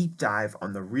doing a deep dive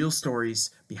on the real stories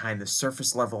behind the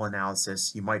surface level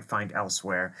analysis you might find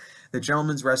elsewhere. The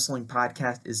Gentleman's Wrestling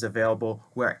Podcast is available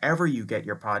wherever you get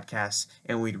your podcasts,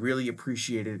 and we'd really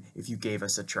appreciate it if you gave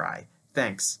us a try.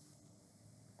 Thanks.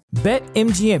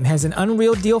 BetMGM has an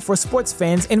unreal deal for sports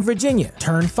fans in Virginia.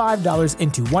 Turn $5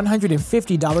 into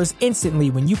 $150 instantly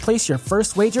when you place your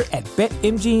first wager at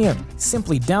BetMGM.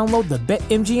 Simply download the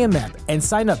BetMGM app and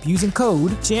sign up using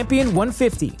code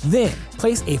Champion150. Then,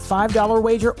 place a $5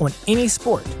 wager on any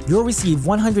sport. You'll receive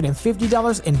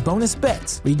 $150 in bonus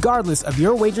bets, regardless of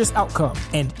your wager's outcome.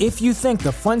 And if you think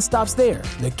the fun stops there,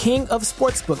 the king of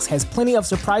sportsbooks has plenty of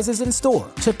surprises in store.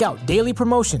 Check out daily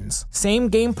promotions,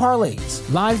 same-game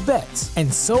parlays, live bets,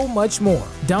 and so much more.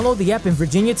 Download the app in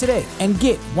Virginia today and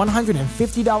get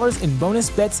 $150 in bonus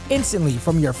bets instantly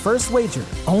from your first wager.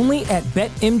 Only at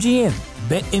BetMGM.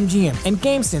 BetMGM and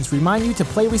GameSense remind you to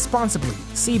play responsibly.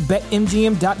 See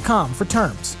BetMGM.com for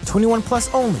terms. 21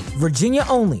 plus only. Virginia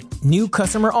only. New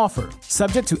customer offer.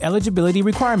 Subject to eligibility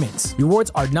requirements.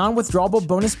 Rewards are non-withdrawable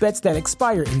bonus bets that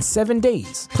expire in 7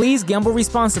 days. Please gamble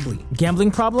responsibly.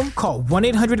 Gambling problem? Call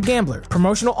 1-800-GAMBLER.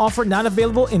 Promotional offer not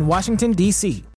available in Washington, D.C.